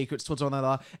resentment and secrets towards one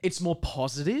another, it's more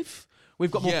positive.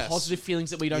 We've got more positive feelings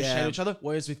that we don't share to each other.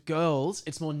 Whereas with girls,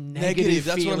 it's more negative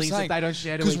feelings that they don't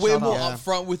share to each other. Because we're more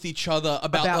upfront with each other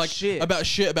about shit,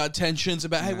 about tensions,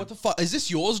 about, hey, what the fuck? Is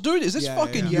this yours, dude? Is this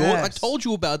fucking yours? I told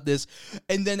you about this.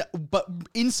 And then, but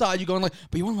inside you're going like,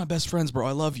 but you're one of my best friends, bro.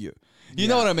 I love you. You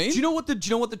know what I mean? Do you know what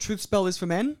the truth spell is for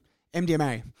men?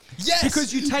 MDMA. Yes!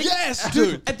 Because you take... Yes,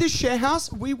 dude! At this share house,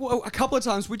 a couple of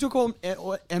times, we took all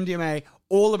MDMA,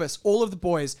 all of us, all of the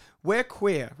boys. We're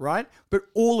queer, right? But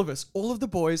all of us, all of the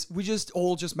boys, we just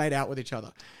made out with each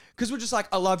other. Because we're just like,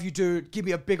 I love you, dude. Give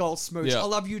me a big old smooch. Yeah. I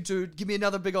love you, dude. Give me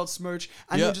another big old smooch.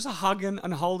 And you're just hugging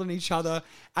and holding each other.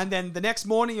 And then the next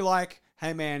morning, you're like,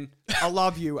 hey, man, I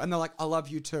love you. And they're like, I love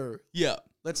you, too. Yeah.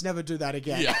 Let's never do that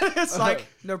again. Yeah. It's like,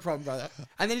 no problem, brother.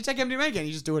 And then you take MDMA again,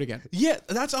 you just do it again. Yeah,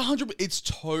 that's 100%. It's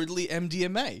totally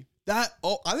MDMA. I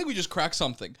think we just cracked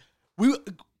something.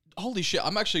 Holy shit,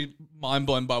 I'm actually mind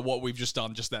blown by what we've just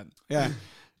done just then. Yeah.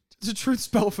 The truth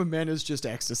spell for men is just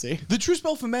ecstasy. The true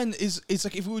spell for men is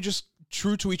like if we were just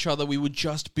true to each other, we would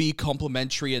just be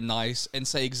complimentary and nice and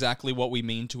say exactly what we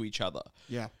mean to each other.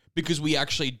 Yeah. Because we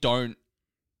actually don't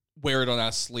wear it on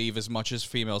our sleeve as much as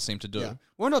females seem to do. Yeah.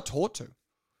 We're not taught to.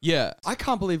 Yeah. I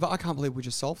can't believe we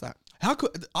just solved that. How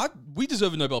could we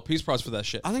deserve a Nobel Peace Prize for that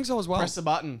shit? I think so as well. Press the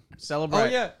button. Celebrate. Oh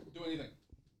yeah. Do anything.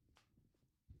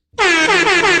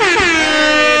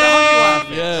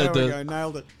 There we go.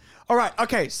 Nailed it. All right.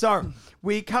 Okay. So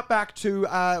we cut back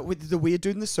to with the weird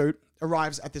dude in the suit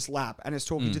arrives at this lab and is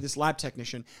talking to this lab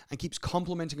technician and keeps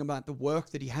complimenting him about the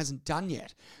work that he hasn't done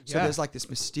yet. So there's like this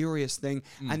mysterious thing.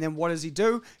 And then what does he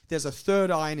do? There's a third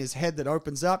eye in his head that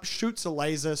opens up, shoots a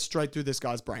laser straight through this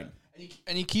guy's brain.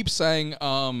 And he keeps saying,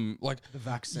 like The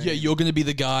vaccine. Yeah, you're going to be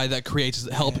the guy that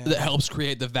helps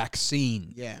create the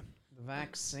vaccine. Yeah. The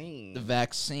vaccine. The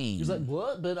vaccine. He's like,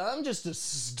 what? But I'm just a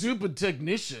stupid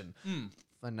technician.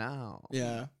 For now.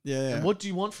 Yeah. And what do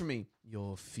you want from me?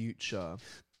 Your future.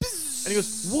 And he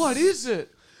goes, what is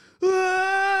it?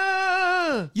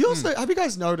 Ah! You also have you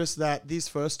guys noticed that these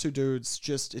first two dudes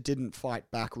it didn't fight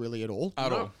back really at all?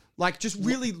 At all. Like, just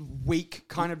really weak,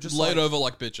 kind of just laid over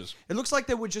like bitches. It looks like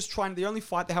they were just trying... The only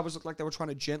fight they had was looked like they were trying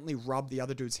to gently rub the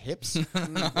other dude's hips.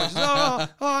 And just,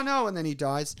 oh, no, and then he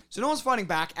dies. So no one's fighting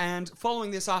back, and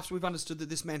following this, after we've understood that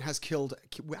this man has killed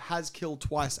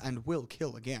twice and will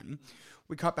kill again,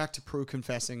 we cut back to Prue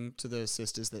confessing to the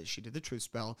sisters that she did the truth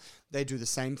spell. They do the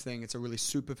same thing. It's a really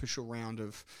superficial round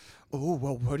of, oh,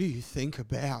 well, what do you think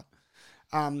about...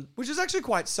 which is actually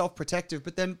quite self-protective.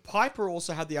 But then Piper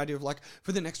also had the idea of like,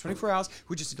 for the next 24 hours,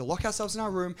 we just need to lock ourselves in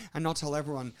our room and not tell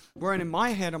everyone. Wherein in my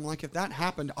head, I'm like, if that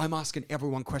happened, I'm asking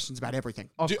everyone questions about everything.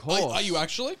 Of course. Are you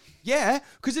actually? Yeah,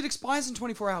 because it expires in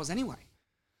 24 hours anyway.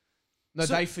 No,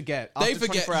 So- they forget. They After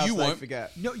forget, 24 hours, you they won't.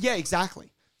 forget. No, yeah,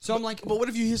 exactly. So I'm like, But what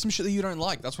if you hear some shit that you don't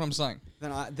like? That's what I'm saying.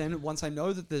 then once I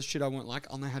know that there's shit I won't like,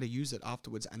 I'll know how to use it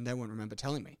afterwards, and they won't remember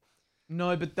telling me.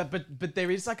 No, but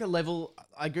there is like a level.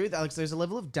 I agree with Alex. There's a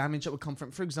level of damage that would come from.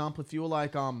 For example, if you were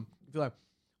like, if you're like,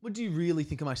 what do you really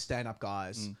think of my stand-up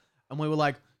guys? And we were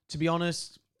like, to be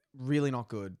honest, really not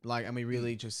good. Like, and we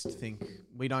really just think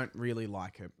we don't really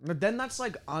like it. But then that's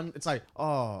like, it's like,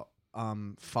 oh,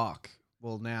 fuck.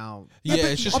 Well, now, Yeah,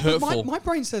 it's just but hurtful. My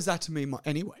brain says that to me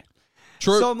anyway.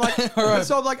 True. So I'm like, it's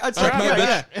like, my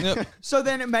yeah. bitch. Yep. So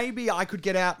then maybe I could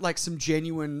get out like some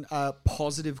genuine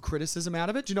positive criticism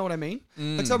out of it. Do you know what I mean?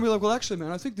 Like somebody like, well, actually,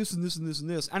 man, I think this and this and this and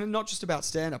this, and not just about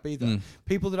stand up either.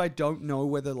 People that I don't know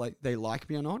whether like they like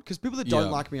me or not, because people that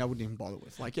don't like me, I wouldn't even bother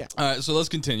with. Like, yeah. All right, so let's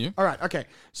continue. All right, okay.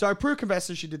 So Prue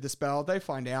confesses she did the spell. They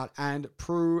find out, and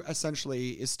Prue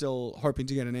essentially is still hoping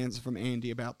to get an answer from Andy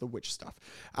about the witch stuff.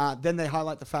 Then they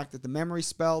highlight the fact that the memory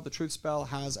spell, the truth spell,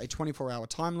 has a 24-hour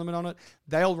time limit on it.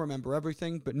 They'll remember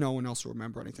everything, but no one else will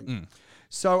remember anything.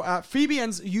 So Phoebe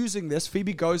ends using this.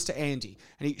 Phoebe goes to Andy,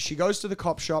 and she goes to the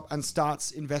cop shop and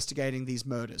starts investigating these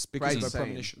murders because of her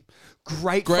premonition.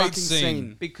 Great fucking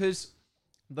scene. because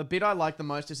the bit I like the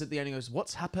most is at the end. He goes,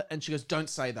 "What's happened?" And she goes, "Don't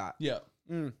say that." Yeah.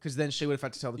 Because then she would have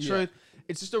had to tell the truth.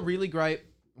 It's just a really great,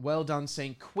 well done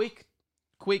scene. Quick.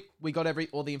 We got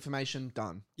all the information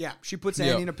done. Yeah, she puts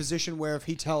Andy in a position where if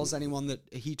he tells anyone that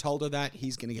he told her that,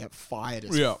 he's going to get fired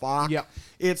as fuck. Yeah.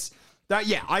 It's that.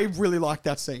 Yeah, I really like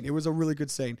that scene. It was a really good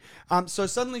scene. So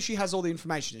suddenly she has all the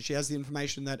information. She has the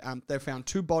information that they found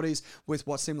 2 bodies with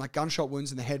what seemed like gunshot wounds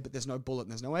in the head, but there's no bullet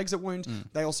and there's no exit wound.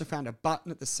 They also found a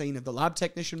button at the scene of the lab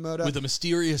technician murder. With a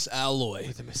mysterious alloy.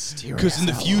 Because Because in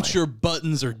the future,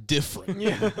 buttons are different.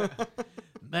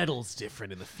 Metal's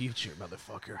different in the future,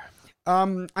 motherfucker.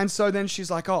 And so then she's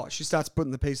like, she starts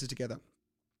putting the pieces together.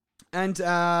 And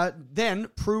then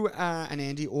Prue and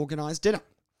Andy organize dinner.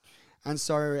 And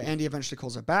so Andy eventually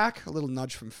calls her back, a little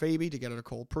nudge from Phoebe to get her to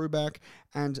call Prue back.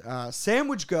 And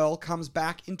Sandwich Girl comes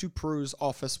back into Prue's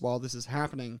office while this is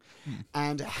happening.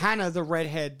 And Hannah, the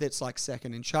redhead that's like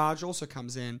second in charge, also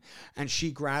comes in, and she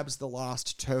grabs the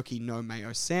last turkey no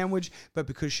mayo sandwich. But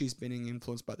because she's being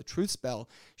influenced by the truth spell,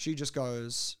 she just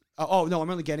goes, oh, no,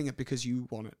 I'm only getting it because you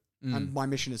want it. And my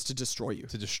mission is to destroy you.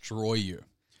 To destroy you.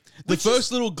 The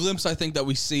first little glimpse I think that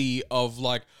we see of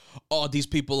like, these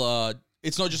people are...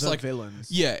 It's not just The like... villains.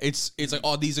 Yeah, it's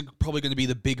like, these are probably going to be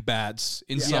the big bads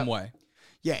in some way.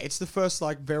 Yeah, it's the first,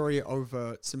 like, very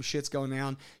overt, some shit's going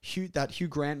down. That Hugh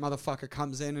Grant motherfucker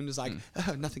comes in and is like,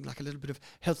 nothing like a little bit of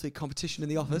healthy competition in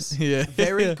the office. Yeah.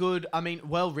 Very good. I mean,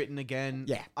 well written again.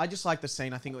 Yeah. I just like the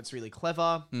scene. I think it's really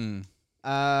clever.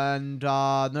 And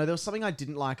no, there was something I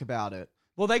didn't like about it.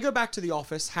 Well, they go back to the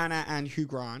office, Hannah and Hugh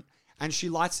Grant, and she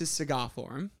lights his cigar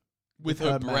for him. With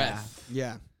her breath.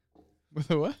 Yeah. With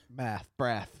her what? Mouth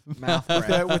breath.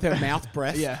 With her mouth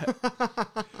breath. Yeah.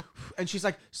 And she's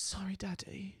like, "Sorry,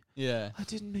 Daddy. Yeah. I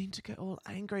didn't mean to get all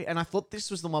angry." And I thought this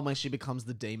was the one where she becomes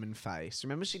the demon face.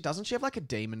 Remember, doesn't she have like a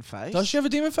demon face? Does she have a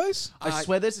demon face? I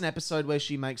swear there's an episode where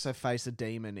she makes her face a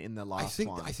demon in the last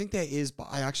one. I think there is, but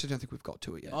I actually don't think we've got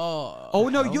to it yet. Oh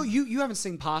no, you haven't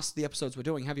seen past the episodes we're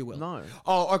doing, have you, Will? No.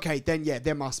 Oh, okay, then yeah,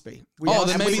 there must be.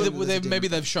 Then maybe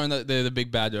they've shown that they're the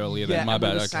big bad earlier. Yeah, Then my and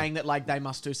bad. we were saying that like they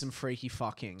must do some freaky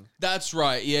fucking. That's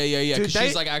right. Yeah. Dude, Because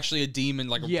she's like actually a demon,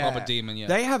 like a proper demon. Yeah.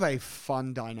 They have a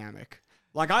fun dynamic.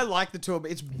 Like, I like the two of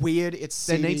them. It's weird. It's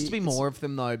seedy. There needs to be more of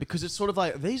them though, because it's sort of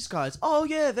like these guys. Oh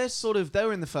yeah, they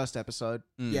were in the first episode.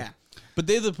 Yeah. But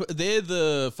they're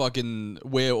the fucking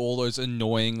where all those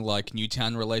annoying like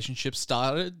Newtown relationships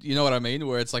started. You know what I mean?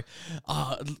 Where it's like,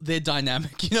 they're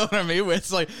dynamic. You know what I mean? Where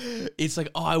it's like,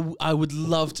 I would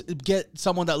love to get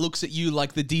someone that looks at you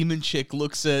like the demon chick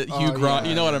looks at Hugh Grant.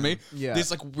 You know what I mean? Yeah.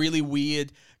 There's like really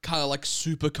weird, kind of like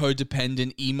super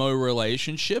codependent emo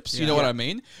relationships. You know what I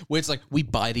mean? Where it's like we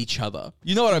bite each other.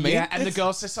 You know what I mean? Yeah, and the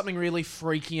girl says something really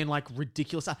freaky and like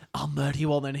ridiculous. I'll murder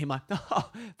you all. Then him like,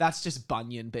 oh, that's just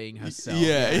Bunyan being herself.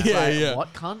 yourself. Yeah.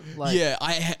 What cunt? Like, Yeah,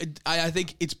 I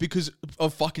think it's because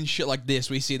of fucking shit like this.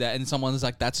 We see that, and someone's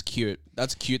like, "That's cute.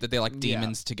 That's cute that they're like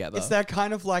demons together." It's that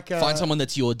kind of like Find someone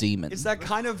that's your demon. It's that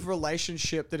kind of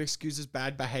relationship that excuses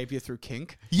bad behavior through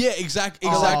kink. Yeah, exactly.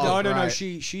 Like, no, right.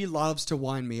 she loves to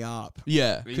wind me up.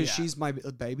 Yeah, Because she's my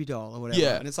baby doll or whatever.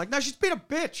 Yeah. And it's like, no, she's been a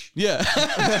bitch. yeah.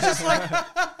 It's just like,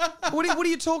 what are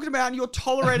you talking about? And you're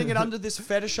tolerating it under this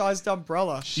fetishized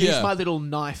umbrella. she's Yeah. my little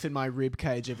knife in my rib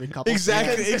cage every couple.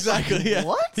 Exactly, seconds. exactly. Yeah.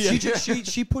 What? Yeah.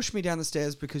 She pushed me down the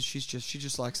stairs because she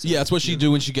just likes to. Yeah, that's what she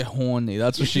do when she get horny.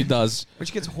 That's what she does. When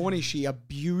she gets horny, she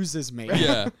abuses me.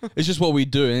 Yeah, it's just what we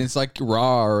do, and it's like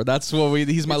rawr. That's what we.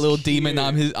 He's my little demon.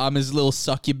 I'm his little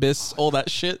succubus. All that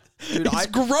shit. Dude, It's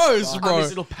gross, I'm bro. his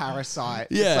little parasite.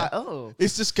 Yeah. It's like, oh.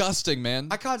 It's disgusting, man.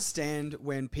 I can't stand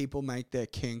when people make their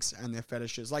kinks and their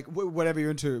fetishes, like whatever you're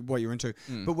into, what you're into.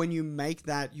 But when you make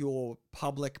that your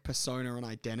public persona and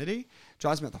identity,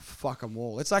 drives me up the fucking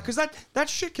wall. It's like, because that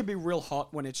shit can be real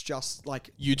hot when it's just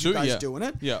like You too, guys yeah. doing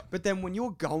it. Yeah. But then when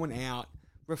you're going out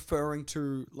referring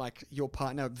to like your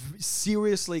partner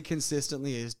seriously,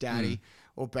 consistently as daddy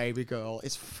or baby girl,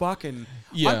 it's fucking.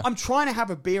 Yeah. I'm trying to have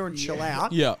a beer and chill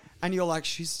out. Yeah. And you're like,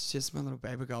 she's just my little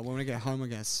baby girl. When we get home, we're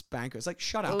gonna spank her. It's like,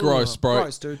 shut up. Gross, bro.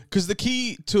 Gross, dude. Because the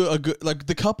key to a good, like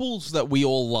the couples that we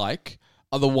all like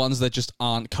are the ones that just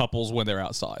aren't couples when they're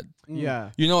outside. Yeah.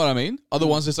 You know what I mean? Are the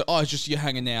ones that's like, oh, it's just you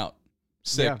hanging out.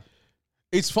 Sick. Yeah.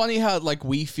 It's funny how like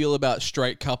we feel about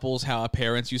straight couples, how our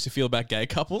parents used to feel about gay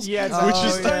couples. Yeah, Oh, which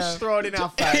is yeah. don't throw it in our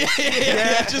face.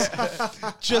 yeah,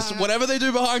 just whatever they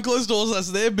do behind closed doors,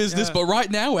 that's their business. Yeah. But right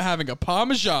now, we're having a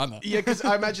Parmigiana. Yeah, because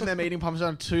I imagine them eating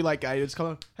Parmesan too, like gay. It's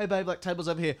kind of, hey babe, like table's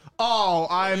over here. Oh,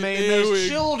 I mean, Here we there's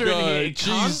children go. here.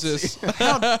 cunt. Jesus.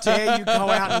 How dare you go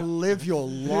out and live your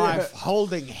life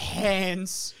holding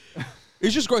hands?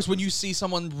 It's just gross when you see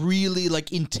someone really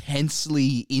like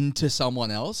intensely into someone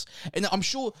else. And I'm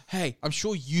sure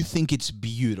you think it's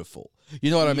beautiful. You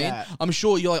know what I mean? Yeah. I'm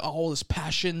sure you're like, oh, this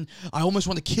passion. I almost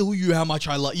want to kill you how much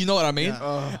I love. You know what I mean?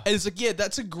 And it's like, yeah,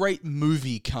 that's a great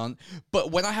movie, cunt.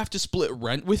 But when I have to split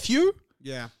rent with you,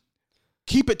 Yeah.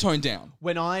 keep it toned down.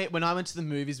 When I went to the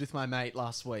movies with my mate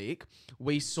last week,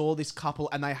 we saw this couple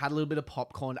and they had a little bit of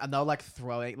popcorn and they were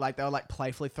like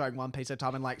playfully throwing one piece at a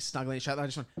time and like snuggling each other. I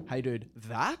just went, hey dude,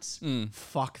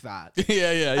 fuck that.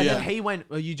 yeah. And then he went,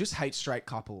 well, you just hate straight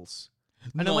couples.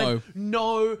 And No. I went,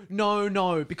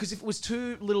 no. Because if it was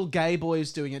two little gay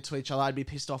boys doing it to each other, I'd be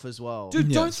pissed off as well. Dude,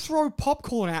 Yeah. don't throw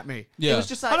popcorn at me. Yeah. It was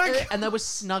just like, and they were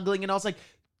snuggling, and I was like,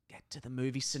 get to the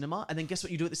movie cinema, and then guess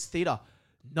what you do at this theater?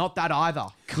 Not that either,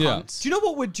 Yeah. cunt. Do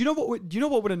you know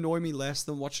what would annoy me less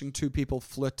than watching two people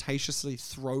flirtatiously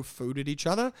throw food at each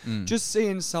other? Just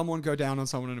seeing someone go down on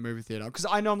someone in a movie theater. Because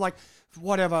I know I'm like,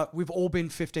 whatever, we've all been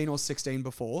 15 or 16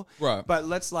 before. Right. But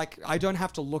I don't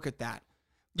have to look at that.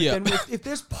 But Yeah. then if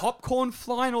there's popcorn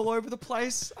flying all over the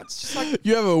place, it's just like,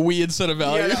 You have a weird set of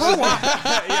values.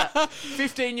 Yeah,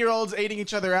 15-year-olds eating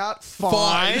each other out.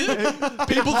 Fine.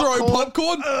 People throwing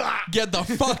popcorn? Get the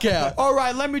fuck out. all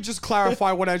right, let me just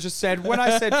clarify what I just said. When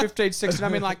I said 15, 16, I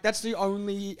mean like that's the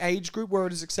only age group where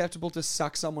it is acceptable to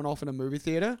suck someone off in a movie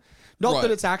theater. Not Right.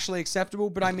 that it's actually acceptable,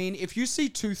 but I mean, if you see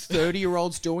two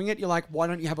 30-year-olds doing it, you're like, why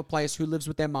don't you have a place who lives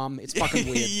with their mum? It's fucking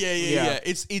weird. yeah.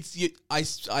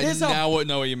 I There's a- now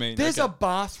know what you mean. There's Okay. a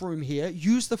bathroom here.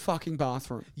 Use the fucking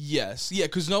bathroom. Yes, yeah,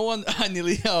 because no one. I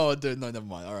nearly. Oh, dude, no, never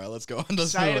mind. All right, let's go on.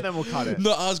 Let's Say move it on. and then we'll cut it.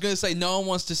 No, I was gonna say no one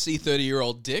wants to see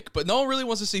 30-year-old dick, but no one really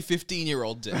wants to see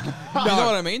 15-year-old dick. You know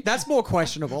what I mean? That's more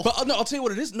questionable. But no, I'll tell you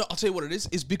what it is. No, I'll tell you what it is.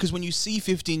 Is because when you see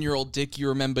 15-year-old dick, you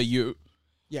remember you.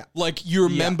 yeah. Like you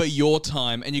remember your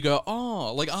time, and you go,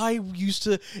 "Oh, like I used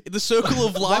to." The circle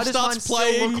of Why life does mine starts still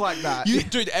playing. look like that?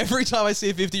 Dude. Every time I see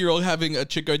a 50-year-old having a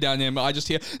chick go down there, I just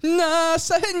hear "Na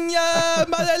seña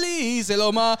Madalise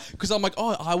Loma," because I'm like,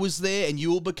 "Oh, I was there, and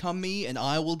you will become me, and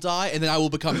I will die, and then I will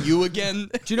become you again."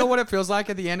 Do you know what it feels like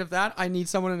at the end of that? I need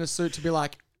someone in a suit to be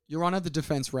like, Your Honor, the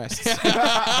defense rests.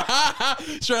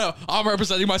 Straight up, I'm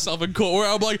representing myself in court where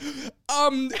I'm like,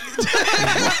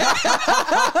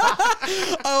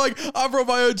 I brought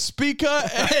my own speaker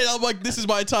and I'm like, this is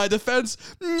my entire defense.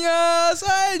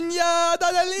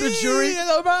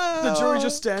 The jury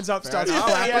just stands up, starts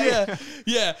clapping.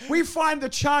 Yeah. We find the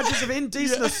charges of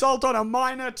indecent assault on a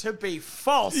minor to be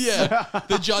false. Yeah.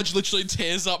 The judge literally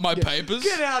tears up my papers.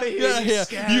 Get out of here, Get out of you here,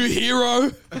 scab. you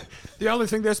hero. The only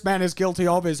thing this man is guilty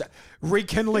of is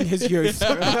rekindling his youth.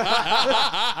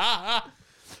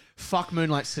 Fuck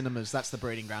Moonlight Cinemas. That's the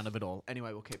breeding ground of it all.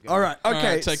 Anyway, we'll keep going. All right, okay. All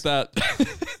right, take that.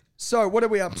 So what are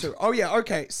we up to? Oh yeah,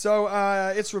 okay. So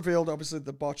it's revealed, obviously,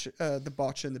 the botch and the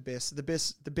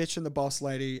bitch and the boss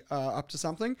lady are up to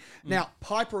something. Now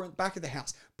Piper back at the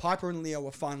house. Piper and Leo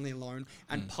are finally alone,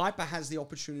 and Piper has the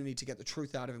opportunity to get the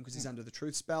truth out of him because he's under the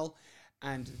truth spell,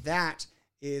 and that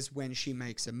is when she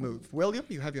makes a move. William,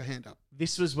 you have your hand up.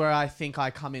 This was where I think I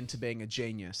come into being a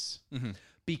genius,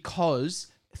 because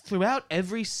throughout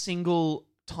every single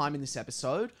time in this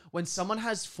episode, when someone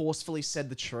has forcefully said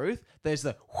the truth, there's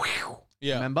the whew.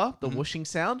 Yeah. Remember the whooshing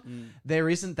sound? There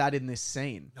isn't that in this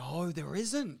scene. No, there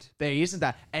isn't. There isn't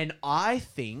that. And I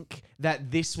think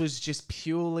that this was just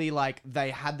purely like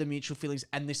they had the mutual feelings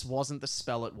and this wasn't the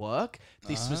spell at work.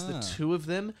 This was the two of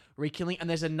them rekindling. And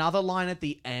there's another line at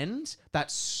the end that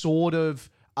sort of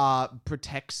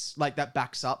protects, like that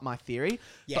backs up my theory.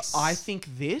 Yes. But I think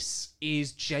this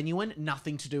is genuine,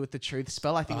 nothing to do with the truth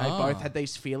spell. I think they both had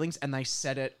these feelings and they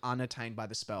said it unattained by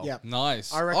the spell. Yeah.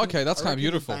 Nice. Okay, that's kind of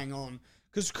beautiful. Bang on.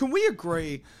 Because can we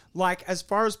agree, like, as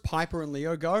far as Piper and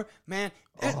Leo go, man,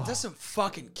 there's some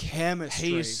fucking chemistry.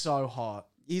 He is so hot.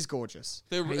 He's gorgeous.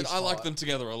 I like them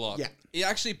together a lot. Yeah. It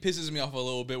actually pisses me off a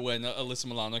little bit when Alyssa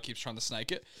Milano keeps trying to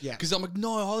snake it. Yeah. Because I'm like,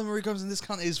 no, Holly Marie Combs in this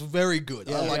cunt is very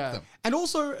good. I like them. And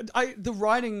also, the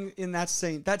writing in that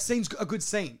scene's a good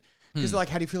scene. Because like,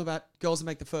 how do you feel about girls that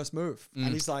make the first move? And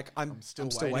he's like, I'm still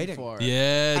waiting for it.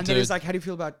 Yeah, And then he's like, how do you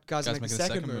feel about guys that make the making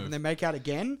second move? And they make out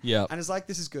again. Yeah. And it's like,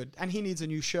 this is good. And he needs a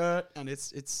new shirt. And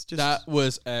it's just... that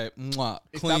was a If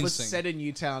clean that was scene. said in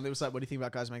Newtown, it was like, what do you think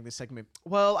about guys making the second move?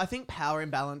 Well, I think power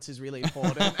imbalance is really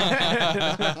important.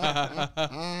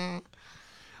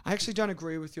 I actually don't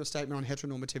agree with your statement on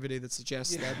heteronormativity that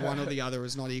suggests that one or the other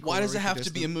is not equal. Why or does it have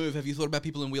to be a equidistant. move? Have you thought about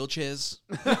people in wheelchairs?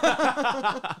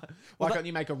 Why can't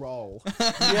you make a roll?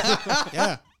 Yeah.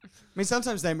 I mean,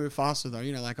 sometimes they move faster, though,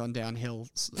 you know, like on downhill.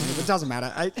 It doesn't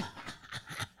matter.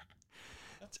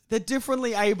 They're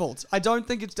differently abled. I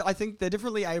think they're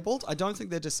differently abled. I don't think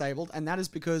they're disabled. And that is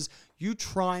because you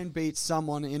try and beat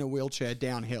someone in a wheelchair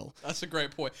downhill. That's a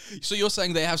great point. So you're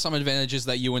saying they have some advantages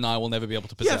that you and I will never be able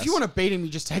to possess? Yeah, if you want to beat him, you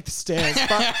just take the stairs.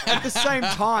 But at the same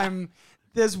time,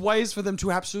 there's ways for them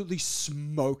to absolutely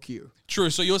smoke you. True.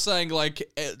 So you're saying, like,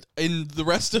 in the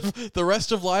rest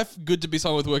of life, good to be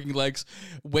someone with working legs.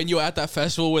 When you're at that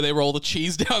festival where they roll the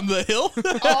cheese down the hill,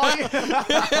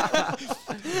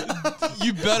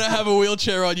 you better have a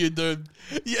wheelchair on you, dude.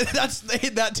 Yeah, that's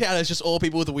in that town. It's just all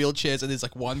people with wheelchairs, and there's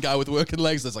like one guy with working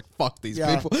legs. That's like, fuck these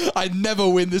people. I never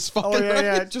win this fucking. Oh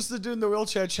yeah, race. just the dude in the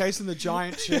wheelchair chasing the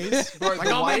giant cheese. Bro, Like,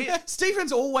 the way- man,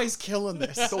 Stephen's always killing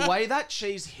this. The way that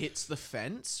cheese hits the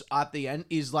fence at the end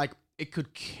is like, it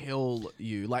could kill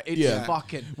you. Like, it's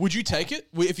fucking... Would you take it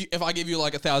if I give you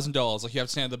like $1,000? Like, you have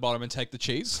to stand at the bottom and take the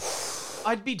cheese.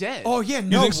 I'd be dead. Oh yeah, You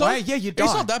no think so? way. Yeah, you die.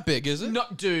 It's not that big, is it? No,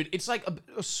 dude, it's like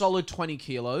a solid 20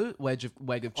 kilo wedge of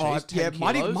cheese. Oh, 10 yeah,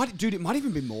 kilos. dude, it might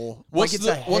even be more. What's Like, it's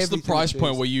the a heavy price thing of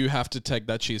point cheese. where you have to take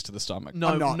that cheese to the stomach? No,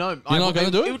 I'm not. no. You're not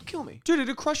gonna do it? It would kill me. Dude,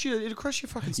 it'd crush you. It'd crush your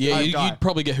fucking Yeah, stomach. you'd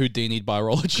probably get Houdini'd by a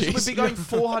roll of cheese. We'd be going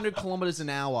 400 kilometers an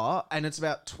hour, and it's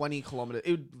about 20 kilometers.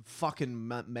 It would fucking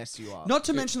mess you up. Not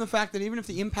to mention the fact that even if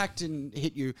the impact didn't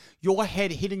hit you, your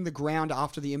head hitting the ground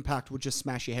after the impact would just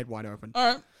smash your head wide open.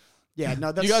 All right. Yeah,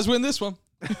 no, that's... You guys win this one.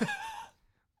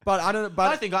 But I don't...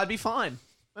 But I think I'd be fine.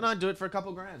 And I'd do it for a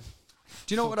couple grand.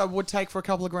 do you know what I would take for a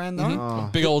couple of grand, though? A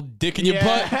big old dick in your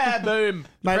butt. Yeah, boom.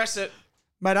 Mate. Press it.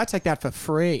 Mate, I'd take that for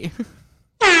free.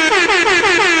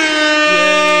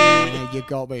 Yeah, you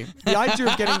got me. The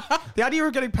idea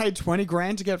of getting paid 20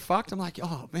 grand to get fucked, I'm like,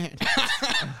 oh man,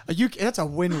 that's a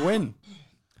win-win.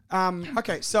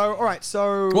 Okay, so all right,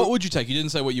 so What would you take? You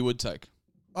didn't say what you would take.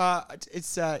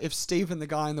 it's if Stephen, the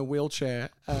guy in the wheelchair,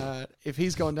 if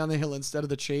he's going down the hill instead of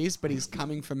the cheese, but he's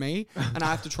coming for me, and I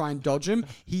have to try and dodge him.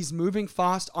 He's moving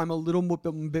fast. I'm a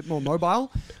bit more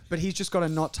mobile, but he's just got to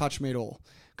not touch me at all.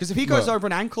 Because if he goes over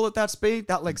an ankle at that speed,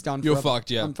 that leg's done. You're forever.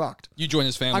 fucked. Yeah, I'm fucked. You join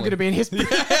his family. I'm going to be in his...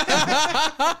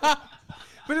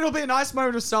 But it'll be a nice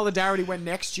moment of solidarity when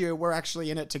next year we're actually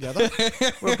in it together.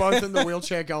 We're both in the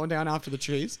wheelchair going down after the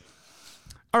cheese.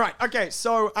 All right, okay,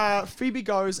 so Phoebe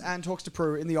goes and talks to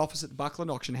Prue in the office at the Buckland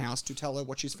auction house to tell her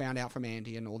what she's found out from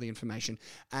Andy and all the information.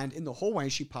 And in the hallway,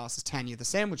 she passes Tanya, the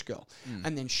sandwich girl.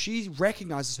 And then she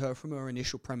recognizes her from her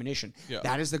initial premonition. Yeah.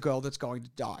 That is the girl that's going to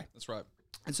die. That's right.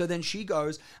 And so then she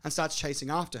goes and starts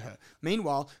chasing after her.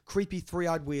 Meanwhile, creepy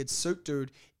three-eyed weird suit dude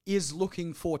is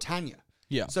looking for Tanya.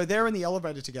 Yeah. So they're in the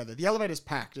elevator together. The elevator's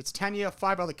packed. It's Tanya,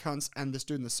 5 other cunts, and this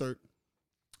dude in the suit.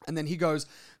 And then he goes,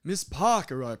 Miss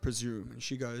Parker, I presume. And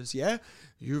she goes, yeah,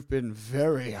 you've been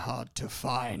very hard to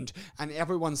find. And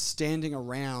everyone's standing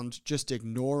around just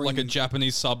ignoring. Like a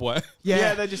Japanese subway.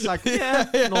 Yeah, they're just like, yeah,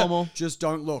 normal. Just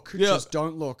don't look. Yeah. Just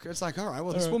don't look. It's like, all right,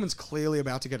 well, this woman's clearly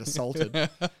about to get assaulted.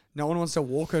 No one wants to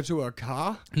walk her to her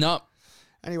car. No.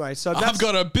 Anyway, so that's... I've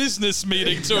got a business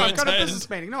meeting to I've attend. got a business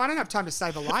meeting. No, I don't have time to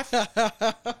save a life.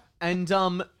 And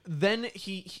then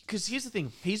because here's the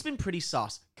thing, he's been pretty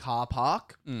sus. Car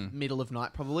park, middle of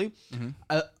night probably.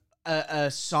 A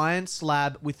science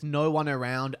lab with no one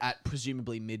around at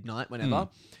presumably midnight, whenever.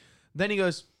 Then he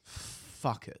goes,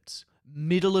 fuck it.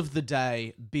 Middle of the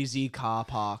day, busy car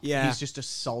park. Yeah. He's just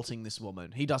assaulting this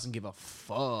woman. He doesn't give a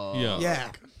fuck.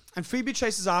 Yeah. And Phoebe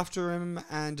chases after him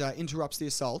and interrupts the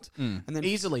assault. And then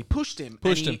Easily pushed him.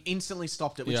 Pushed and him. he instantly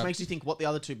stopped it, which Yeah. makes you think what the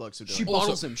other two blokes are doing. she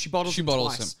bottles him. She bottles him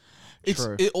twice.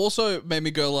 True. It also made me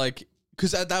go like,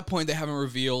 because at that point they haven't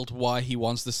revealed why he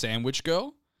wants the sandwich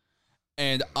girl.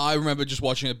 And I remember just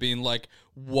watching it being like,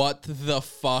 what the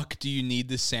fuck do you need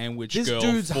the sandwich This girl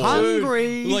dude's for?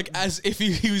 hungry. Like, as if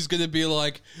he was going to be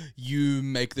like, you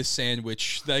make the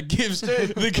sandwich that gives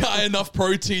the guy enough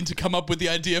protein to come up with the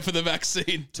idea for the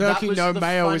vaccine. Turkey, That was no the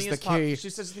mayo is the funniest part. key. She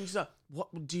says things like,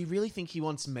 "What do you really think he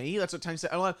wants me?" That's what Tony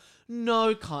said. I'm like,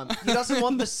 "No, cunt. He doesn't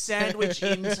want the sandwich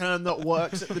intern that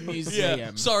works at the museum."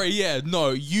 Yeah. Sorry, yeah.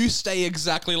 No, you stay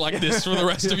exactly like this for the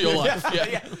rest of your life.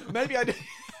 Yeah. Maybe I did.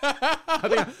 I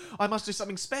think I must do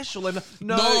something special. And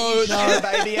No, you shit a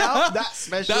baby out. That's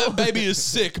special. That baby is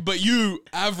sick, but you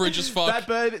average as fuck.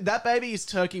 That baby is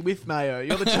turkey with mayo.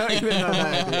 You're the turkey with no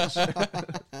mayo,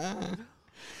 bitch.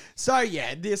 So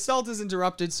yeah, the assault is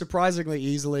interrupted surprisingly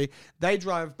easily. They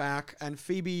drive back, and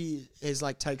Phoebe is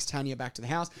like takes Tanya back to the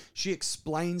house. She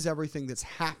explains everything that's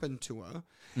happened to her,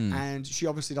 and she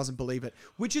obviously doesn't believe it,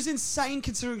 which is insane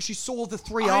considering she saw the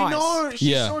three eyes. I know.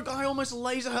 She Yeah. saw a guy almost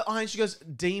laser her eye, and she goes,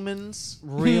 "Demons,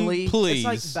 really? Please.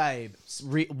 It's like,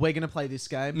 babe, we're gonna play this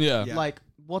game. Yeah. Like,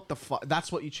 what the fuck?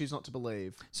 That's what you choose not to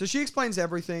believe. So she explains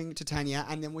everything to Tanya,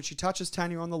 and then when she touches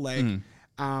Tanya on the leg,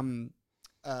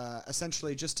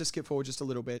 essentially, just to skip forward just a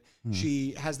little bit,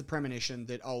 she has the premonition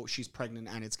that, oh, she's pregnant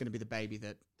and it's going to be the baby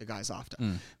that the guy's after.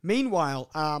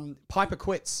 Meanwhile, Piper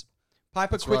quits.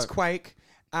 Piper quits right. Quake,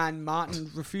 and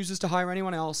Martin refuses to hire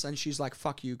anyone else, and she's like,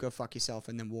 fuck you, go fuck yourself,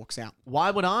 and then walks out.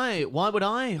 Why would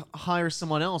I hire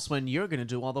someone else when you're gonna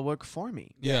do all the work for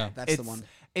me? Yeah. That's the one.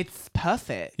 It's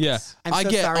perfect. Yeah. I'm I so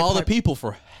get sorry, all the Piper. people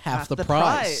for half the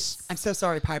price. I'm so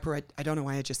sorry, Piper. I don't know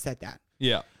why I just said that.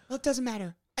 Yeah. Well, it doesn't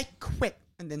matter. I quit,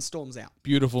 and then storms out.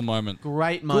 Beautiful moment.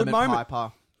 Great moment, moment.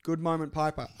 Piper. Good moment,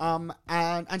 Piper.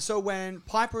 And so when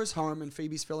Piper is home and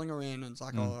Phoebe's filling her in, and it's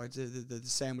like, oh, the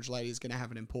sandwich lady is going to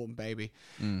have an important baby,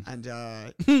 and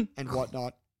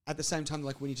whatnot. At the same time,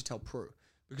 like, we need to tell Prue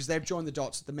because they've joined the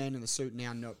dots. The man in the suit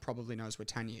now probably knows where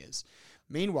Tanya is.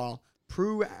 Meanwhile,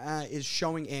 Prue is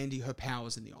showing Andy her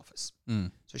powers in the office.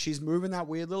 So she's moving that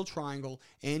weird little triangle.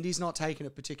 Andy's not taking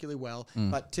it particularly well,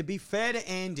 but to be fair to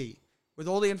Andy, with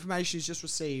all the information he's just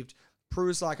received,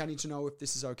 Prue's like, I need to know if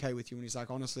this is okay with you. And he's like,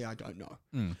 honestly, I don't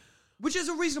know. Which is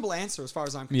a reasonable answer as far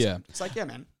as I'm concerned. It's like, yeah,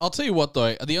 man. I'll tell you what,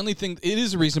 though. The only thing, it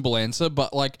is a reasonable answer,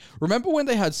 but, like, remember when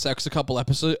they had sex a couple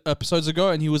episodes ago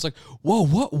and he was like, whoa,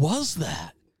 what was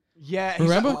that? Yeah.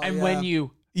 Remember? Like, and yeah. when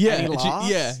you... Yeah. and he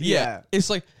laughs? Yeah. It's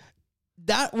like,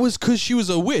 that was because she was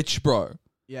a witch, bro.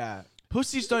 Yeah.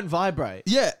 Pussies don't vibrate.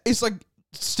 Yeah. It's like,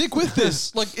 stick with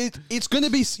this. Like, it's going to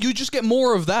be, you just get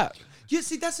more of that. Yeah,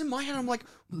 see, that's in my head. I'm like,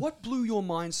 what blew your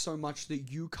mind so much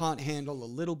that you can't handle a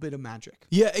little bit of magic?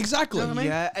 Yeah, exactly. You know what I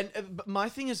mean? Yeah, and but my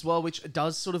thing as well, which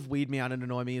does sort of weird me out and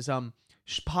annoy me, is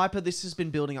Piper. This has been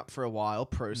building up for a while.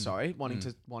 Prue, sorry, wanting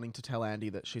to tell Andy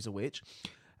that she's a witch,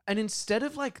 and instead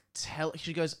of like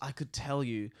she goes, "I could tell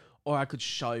you." Or I could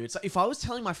show you. It's like if I was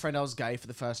telling my friend I was gay for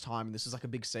the first time and this was like a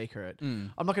big secret,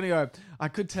 I'm not going to go, I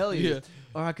could tell you. Yeah.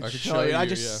 Or I could show you. I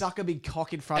just suck a big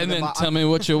cock in front And of them. then tell me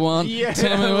what you want. Yeah.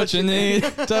 Tell me what you need.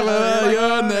 Tell me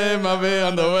your name. I'll be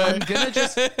on the way. I'm going to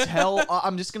just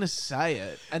I'm just going to say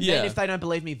it. And Yeah. then if they don't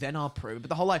believe me, then I'll prove it. But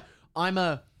the whole like, I'm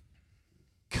a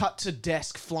cut to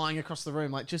desk flying across the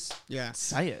room. Like, just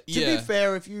say it. To be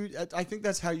fair, I think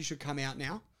that's how you should come out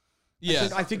now. Yeah.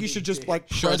 I think you should just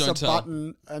like Show, press don't a tell.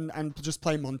 button and just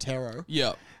play Montero.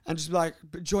 Yeah. And just be like,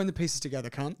 join the pieces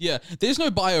together, cunt. Yeah. There's no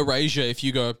bi-erasure if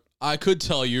you go, I could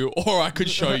tell you or I could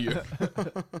show you.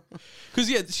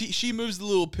 Because, yeah, she moves the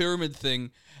little pyramid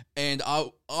thing. And I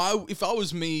if I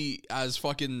was me as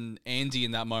fucking Andy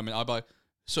in that moment, I'd be like,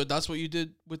 so that's what you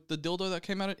did with the dildo that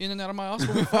came out in and out of my ass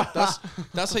when we fucked?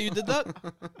 That's how you did that?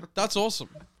 That's awesome.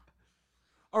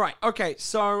 All right. Okay.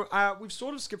 So we've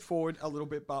sort of skipped forward a little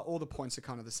bit, but all the points are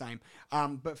kind of the same.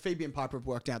 But Phoebe and Piper have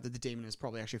worked out that the demon is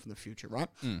probably actually from the future, right?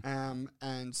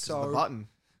 And so the button.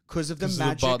 Because of the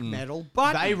magic metal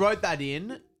button. They wrote that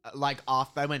in like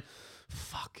after they went,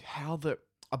 fuck,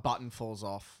 a button falls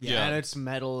off. Yeah. And it's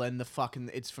metal and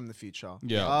it's from the future.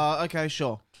 Yeah. Okay,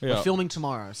 sure. Yeah. We're filming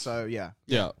tomorrow, so yeah.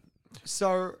 Yeah.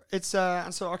 So it's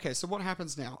okay. So what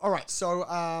happens now? All right. So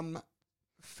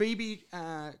Phoebe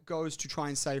goes to try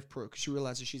and save Prue because she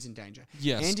realizes she's in danger.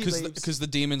 Yes, Andy leaves. because the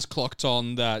demon's clocked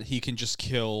on that he can just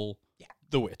kill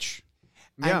the witch.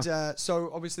 And so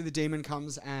obviously the demon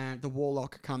comes and the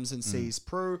warlock comes and sees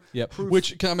Prue. Yeah.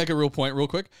 Which, can I make a real point real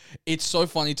quick? It's so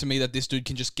funny to me that this dude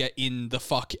can just get in the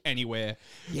fuck anywhere.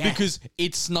 Yeah. Because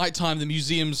it's nighttime, the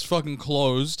museum's fucking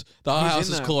closed, the house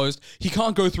is there. closed. He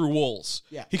can't go through walls.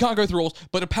 Yeah. He can't go through walls,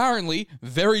 but apparently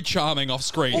very charming off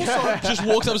screen. Just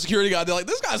walks up a security guard, they're like,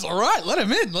 this guy's alright, let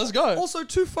him in, let's go. Also,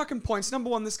 2 fucking points.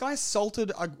 Number 1, this guy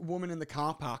assaulted a woman in the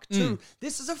car park. 2,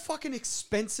 this is a fucking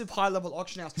expensive high-level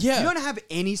auction house. Yeah. You don't have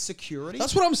any security.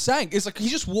 That's what I'm saying. It's like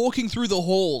he's just walking through the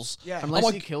halls. Yeah. Unless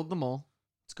like- he killed them all.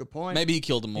 That's a good point. Maybe he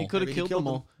killed them all. He could have Maybe he killed killed them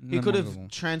all. them. He No, could none of them.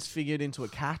 have transfigured into a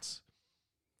cat.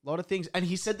 A lot of things. And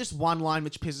he said this one line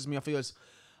which pisses me off. He goes,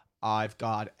 I've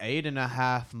got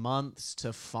 8.5 months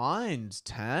to find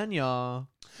Tanya.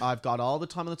 I've got all the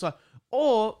time on the time.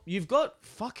 Or you've got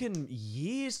fucking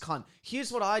years, cunt.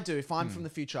 Here's what I do if I'm from the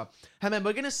future. Hey man,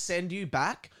 we're going to send you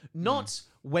back, not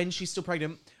when she's still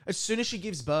pregnant. As soon as she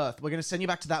gives birth, we're going to send you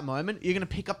back to that moment. You're going to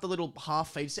pick up the little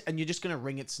half fetus and you're just going to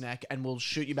wring its neck and we'll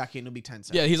shoot you back in. It'll be 10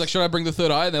 seconds. Yeah, he's like, should I bring the third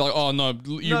eye? And they're like, oh no,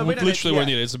 you No, we don't literally need- won't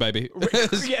need it. It's a baby.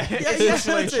 yeah, it's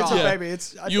a Yeah. baby.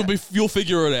 It's You'll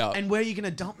figure it out. And where are you going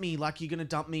to dump me? Like, you're going to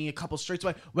dump me a couple streets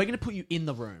away. We're going to put you in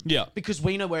the room. Yeah. Because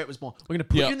we know where it was born. We're going to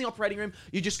put Yeah. you in the operating room.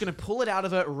 You're just going to pull it out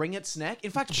of it, wring its neck.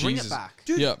 In fact, bring it Jesus. back.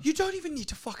 Dude, Yeah. you don't even need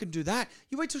to fucking do that.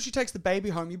 You wait till she takes the baby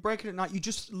home, you break it at night, you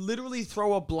just literally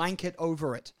throw a blanket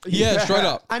over it. Yeah, straight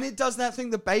up. And it does that thing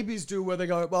that babies do where they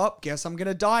go, well, guess I'm going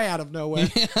to die out of nowhere.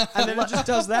 And then it just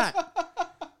does that.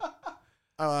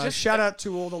 Shout out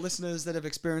to all the listeners that have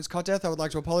experienced cot death. I would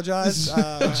like to apologize.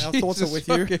 Our thoughts are with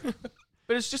you.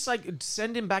 But it's just like,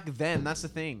 send him back then. That's the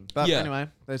thing. But Yeah. anyway,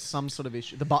 there's some sort of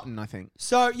issue. The button, I think.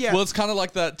 So, yeah. Well, it's kind of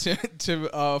like that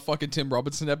fucking Tim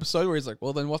Robinson episode where he's like,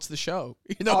 well, then what's the show?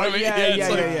 You know what I mean?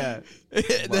 yeah.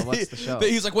 Well, what's the show?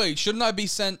 He's like, wait, shouldn't I be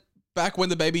sent back when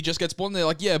the baby just gets born? They're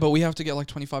like, yeah, but we have to get like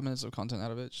 25 minutes of content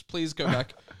out of it. Just please go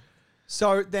back.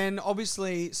 So then,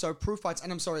 obviously, Prue fights,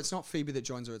 and I'm sorry, it's not Phoebe that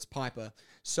joins her, it's Piper.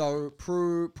 So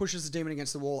Prue pushes the demon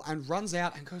against the wall and runs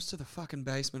out and goes to the fucking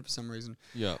basement for some reason.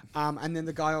 Yeah. And then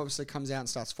the guy obviously comes out and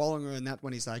starts following her, and that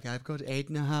when he's like, I've got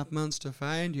 8.5 months to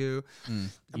find you. And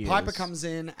Yes. Piper comes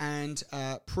in, and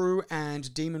Prue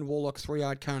and Demon Warlock,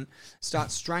 3-eyed cunt,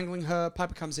 start strangling her.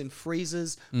 Piper comes in,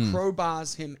 freezes,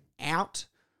 crowbars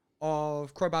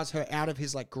her out of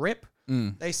his like grip.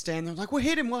 They stand there like, we'll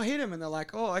hit him. And they're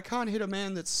like, oh, I can't hit a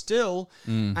man that's still.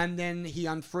 And then he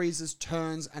unfreezes,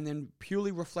 turns, and then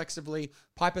purely reflexively,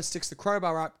 Piper sticks the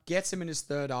crowbar up, gets him in his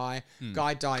third eye.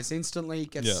 Guy dies instantly,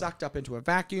 gets sucked up into a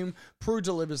vacuum. Prue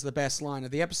delivers the best line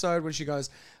of the episode when she goes,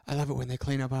 I love it when they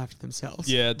clean up after themselves.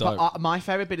 Yeah, dope. But, my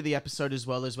favorite bit of the episode as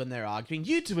well is when they're arguing.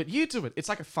 You do it. It's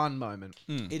like a fun moment.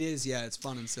 It is, yeah, it's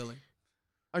fun and silly.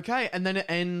 Okay, and then it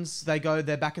ends. They're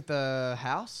back at the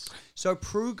house. So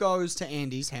Prue goes to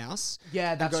Andy's house.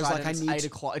 Yeah, that's goes right. like, and it's I need 8 to-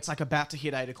 o'clock. It's like about to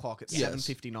hit 8 o'clock. It's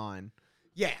 7:59.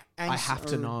 Yeah. And I have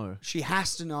to know. She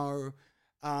has to know.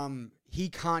 He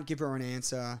can't give her an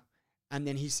answer. And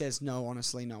then he says, no,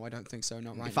 honestly, no, I don't think so.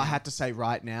 Not right If now. I had to say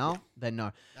right now, then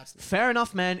no. That's the- Fair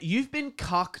enough, man. You've been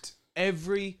cucked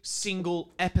every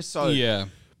single episode. Yeah.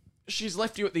 She's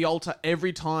left you at the altar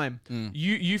every time.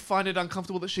 You find it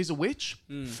uncomfortable that she's a witch?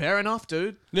 Fair enough,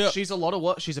 dude. Yeah. She's a lot of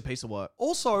work. She's a piece of work.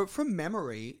 Also, from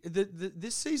memory,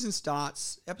 this season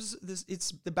starts.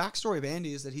 It's the backstory of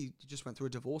Andy is that he just went through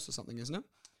a divorce or something, isn't it?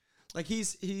 Like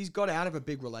he's got out of a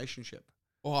big relationship.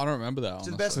 Oh, I don't remember that.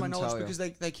 To the best of my Couldn't knowledge, tell you.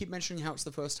 because they keep mentioning how it's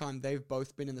the first time they've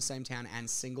both been in the same town and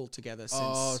single together since.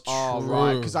 Oh, True.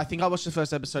 right. Because I think I watched the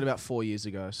first episode about 4 years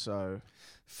ago, so...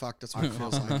 Fuck, that's what it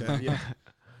feels like. Yeah.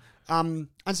 And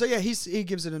so yeah, he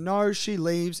gives it a no. She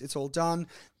leaves. It's all done.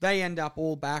 They end up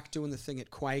all back doing the thing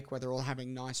at Quake where they're all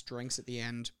having nice drinks at the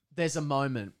end. There's a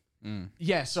moment.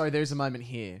 Yeah, sorry, there's a moment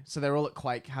here. So they're all at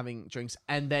Quake having drinks,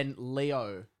 and then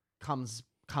Leo comes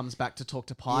back to talk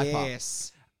to Piper.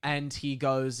 Yes. And he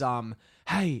goes,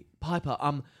 hey, Piper,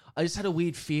 I just had a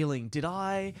weird feeling. Did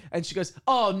I? And she goes,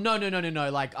 oh, no.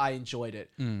 Like, I enjoyed it.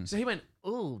 So he went,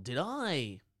 oh, did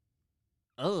I?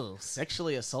 Oh,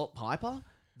 sexually assault Piper?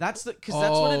 That's because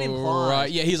that's what it implies.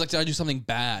 Right. Yeah, he's like, did I do something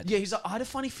bad? Yeah, he's like, I had a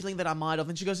funny feeling that I might have.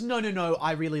 And she goes, no,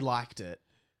 I really liked it.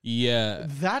 Yeah.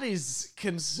 That is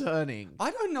concerning.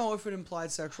 I don't know if it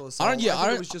implied sexual assault. I think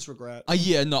it was just regret.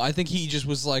 Yeah, no, I think he just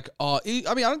was like, I mean,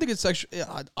 I don't think it's sexual.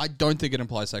 I don't think it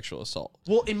implies sexual assault.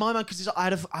 Well, in my mind, because I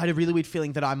had a really weird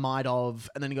feeling that I might have,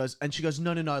 and then she goes,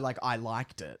 no, like I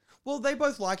liked it. Well, they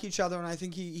both like each other, and I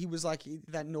think he was like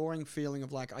that gnawing feeling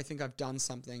of like, I think I've done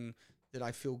something that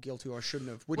I feel guilty or I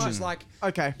shouldn't have, which is like,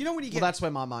 okay, you know when you get, well, that's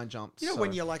where my mind jumps. You know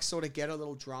when you like sort of get a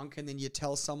little drunk and then you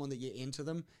tell someone that you're into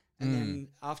them. And then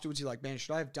afterwards you're like, man,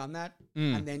 should I have done that?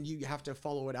 And then you have to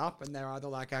follow it up, and they're either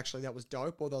like, actually, that was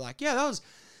dope, or they're like, yeah, that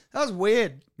was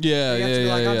weird. Yeah, you have to be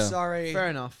like, I'm sorry. Fair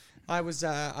enough. I was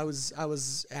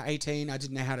 18. I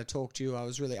didn't know how to talk to you.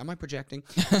 Am I projecting?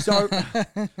 So,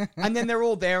 and then they're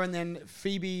all there, and then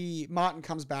Martin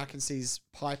comes back and sees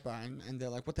Piper, and they're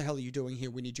like, what the hell are you doing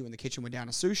here? We need you in the kitchen. We're down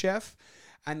a sous chef.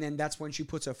 And then that's when she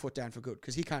puts her foot down for good,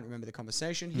 because he can't remember the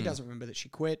conversation. He doesn't remember that she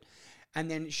quit. And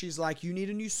then she's like, you need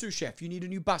a new sous chef. You need a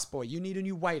new busboy. You need a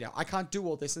new waiter. I can't do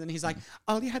all this. And then he's like,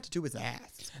 all you had to do was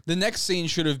ask. The next scene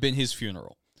should have been his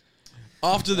funeral.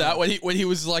 After that, when he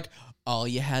was like, all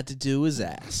you had to do was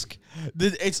ask.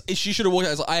 She should have walked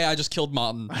out. Like, I just killed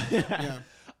Martin. Yeah.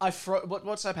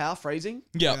 What's that power? Phrasing?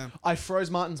 Yeah. I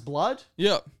froze Martin's blood.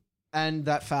 Yeah. And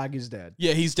that fag is dead.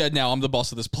 Yeah, he's dead now. I'm the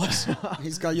boss of this place.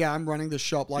 He's got, I'm running the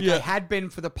shop. Like I had been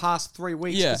for the past 3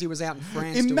 weeks because he was out in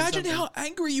France. Imagine how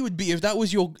angry you would be if that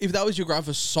was your guy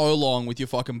for so long with your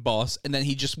fucking boss, and then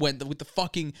he just went with the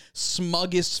fucking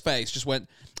smuggest face, just went,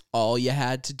 all you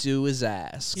had to do was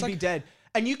ask. He'd be dead.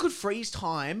 And you could freeze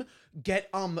time,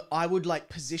 I would like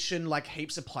position like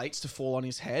heaps of plates to fall on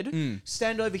his head,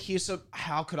 stand over here, so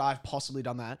how could I have possibly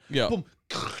done that? Yeah. Boom.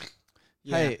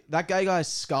 Yeah. Hey, that guy's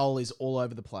skull is all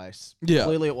over the place. Yeah.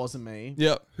 Clearly it wasn't me.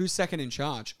 Yeah. Who's second in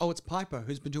charge? Oh, it's Piper,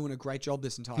 who's been doing a great job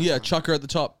this entire time. Yeah, Chucker at the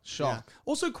top. Shock. Yeah.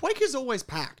 Also, Quake is always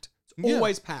packed.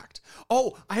 Always packed.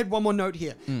 Oh, I had one more note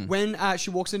here. When she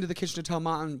walks into the kitchen to tell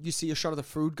Martin, you see a shot of the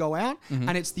food go out,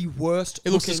 and it's the worst It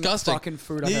looks disgusting. fucking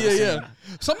food I've ever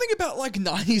seen. Something about like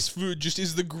 90s food just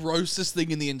is the grossest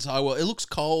thing in the entire world. It looks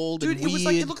cold Dude, and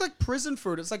weird. it looked like prison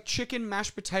food. It's like chicken,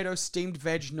 mashed potato, steamed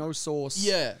veg, no sauce.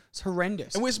 Yeah. It's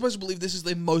horrendous. And we're supposed to believe this is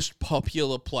the most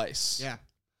popular place. Yeah.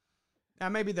 Now,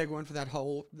 maybe they're going for that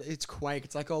whole, it's Quake.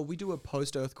 It's like, oh, we do a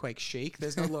post-earthquake chic.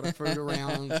 There's not a lot of food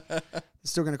around. It's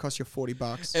still going to cost you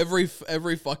 $40.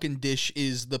 Every fucking dish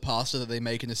is the pasta that they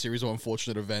make in a series of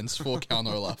unfortunate events for Count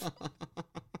Olaf.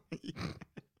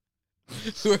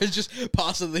 Where it's just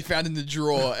pasta that they found in the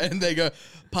drawer, and they go,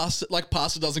 pasta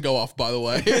doesn't go off, by the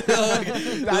way.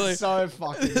 That's so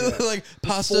fucking good. Like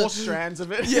pasta, 4 strands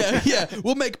of it. Yeah.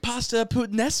 We'll make pasta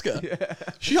puttanesca. Yeah.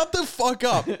 Shut the fuck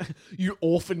up, you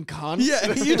orphan cunt.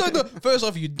 Yeah, you don't know. First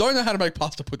off, you don't know how to make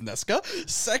pasta puttanesca.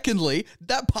 Secondly,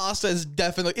 that pasta is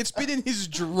it's been in his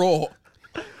drawer.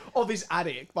 Of his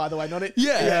attic, by the way, not it.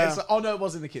 Yeah. It's like, oh no, it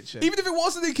was in the kitchen. Even if it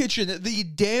was in the kitchen, the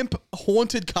damp,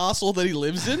 haunted castle that he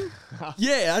lives in,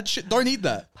 don't eat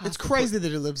that. It's crazy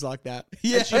that he lives like that.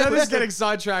 Yeah. I know this is getting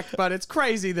sidetracked, but it's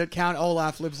crazy that Count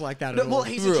Olaf lives like that. Well,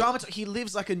 he's a drama. He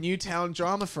lives like a Newtown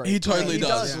drama freak. He totally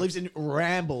does. He lives in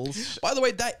rambles. By the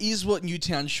way, that is what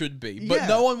Newtown should be. But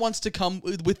no one wants to come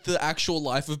with the actual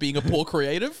life of being a poor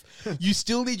creative. You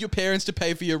still need your parents to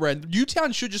pay for your rent.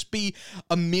 Newtown should just be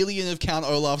a million of Count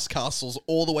Olaf's castles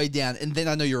all the way down, and then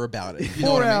I know you're about it. You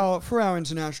know what I mean? For our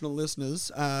international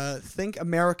listeners, think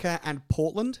America and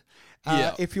Portland.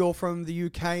 If you're from the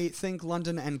UK, think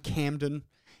London and Camden.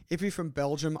 If you're from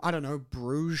Belgium, I don't know,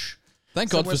 Bruges. Thank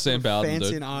God for Sam Bowden, fancy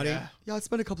dude. and arty. Yeah, I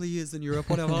spent a couple of years in Europe,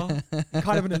 whatever.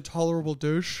 Kind of an intolerable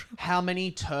douche. How many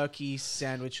turkey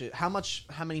sandwiches? How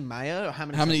many mayo? How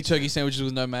many turkey sandwiches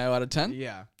with no mayo out of 10?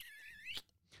 Yeah.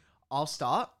 I'll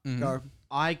start. Mm-hmm. Go.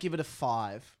 I give it a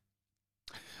 5.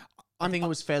 I think it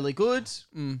was fairly good.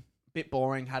 Bit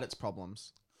boring, had its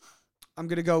problems. I'm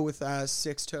going to go with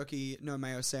 6 turkey, no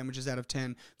mayo sandwiches out of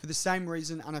 10 for the same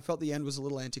reason, and I felt the end was a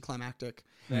little anticlimactic.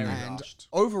 Very and rushed.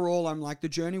 Overall, I'm like, the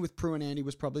journey with Prue and Andy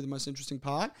was probably the most interesting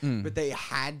part, but they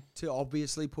had to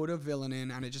obviously put a villain in,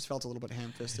 and it just felt a little bit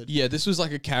ham-fisted. Yeah, this was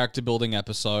like a character building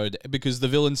episode because the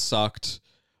villain sucked.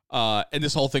 And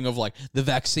this whole thing of like the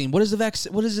vaccine. What is the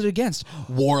vaccine? What is it against?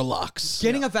 Warlocks.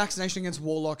 Getting a vaccination against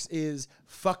warlocks is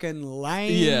fucking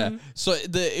lame. Yeah. So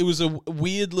it was a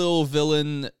weird little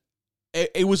villain.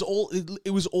 It was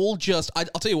all just. I'll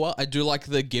tell you what. I do like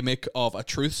the gimmick of a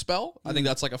truth spell. I think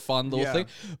that's like a fun little thing.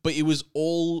 But it was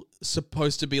all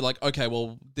supposed to be like, okay,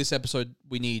 well, this episode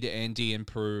we need Andy and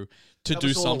Prue to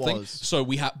do something. So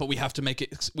we have to make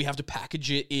it. We have to package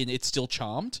it in. It's still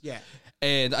charmed. Yeah.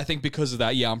 And I think because of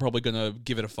that, I'm probably gonna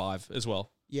give it a 5 as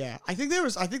well. Yeah, I think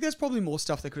there's probably more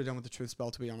stuff they could have done with the truth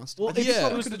spell, to be honest. Well, I think yeah. they It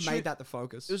probably was could the have truth- made that the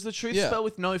focus. It was the truth Yeah. spell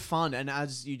with no fun, and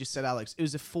as you just said, Alex, it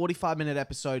was a 45-minute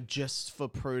episode just for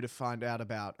Prue to find out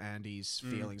about Andy's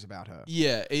feelings about her.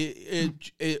 Yeah,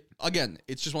 it again,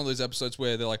 it's just one of those episodes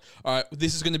where they're like, all right,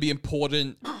 this is going to be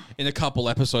important in a couple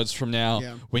episodes from now.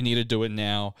 Yeah. We need to do it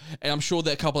now. And I'm sure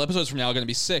that a couple episodes from now are going to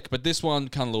be sick, but this one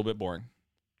kind of a little bit boring.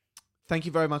 Thank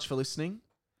you very much for listening.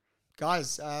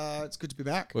 Guys, it's good to be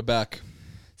back. We're back.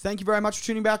 Thank you very much for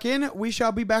tuning back in. We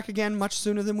shall be back again much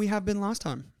sooner than we have been last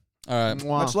time. All right.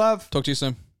 Mwah. Much love. Talk to you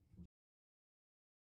soon.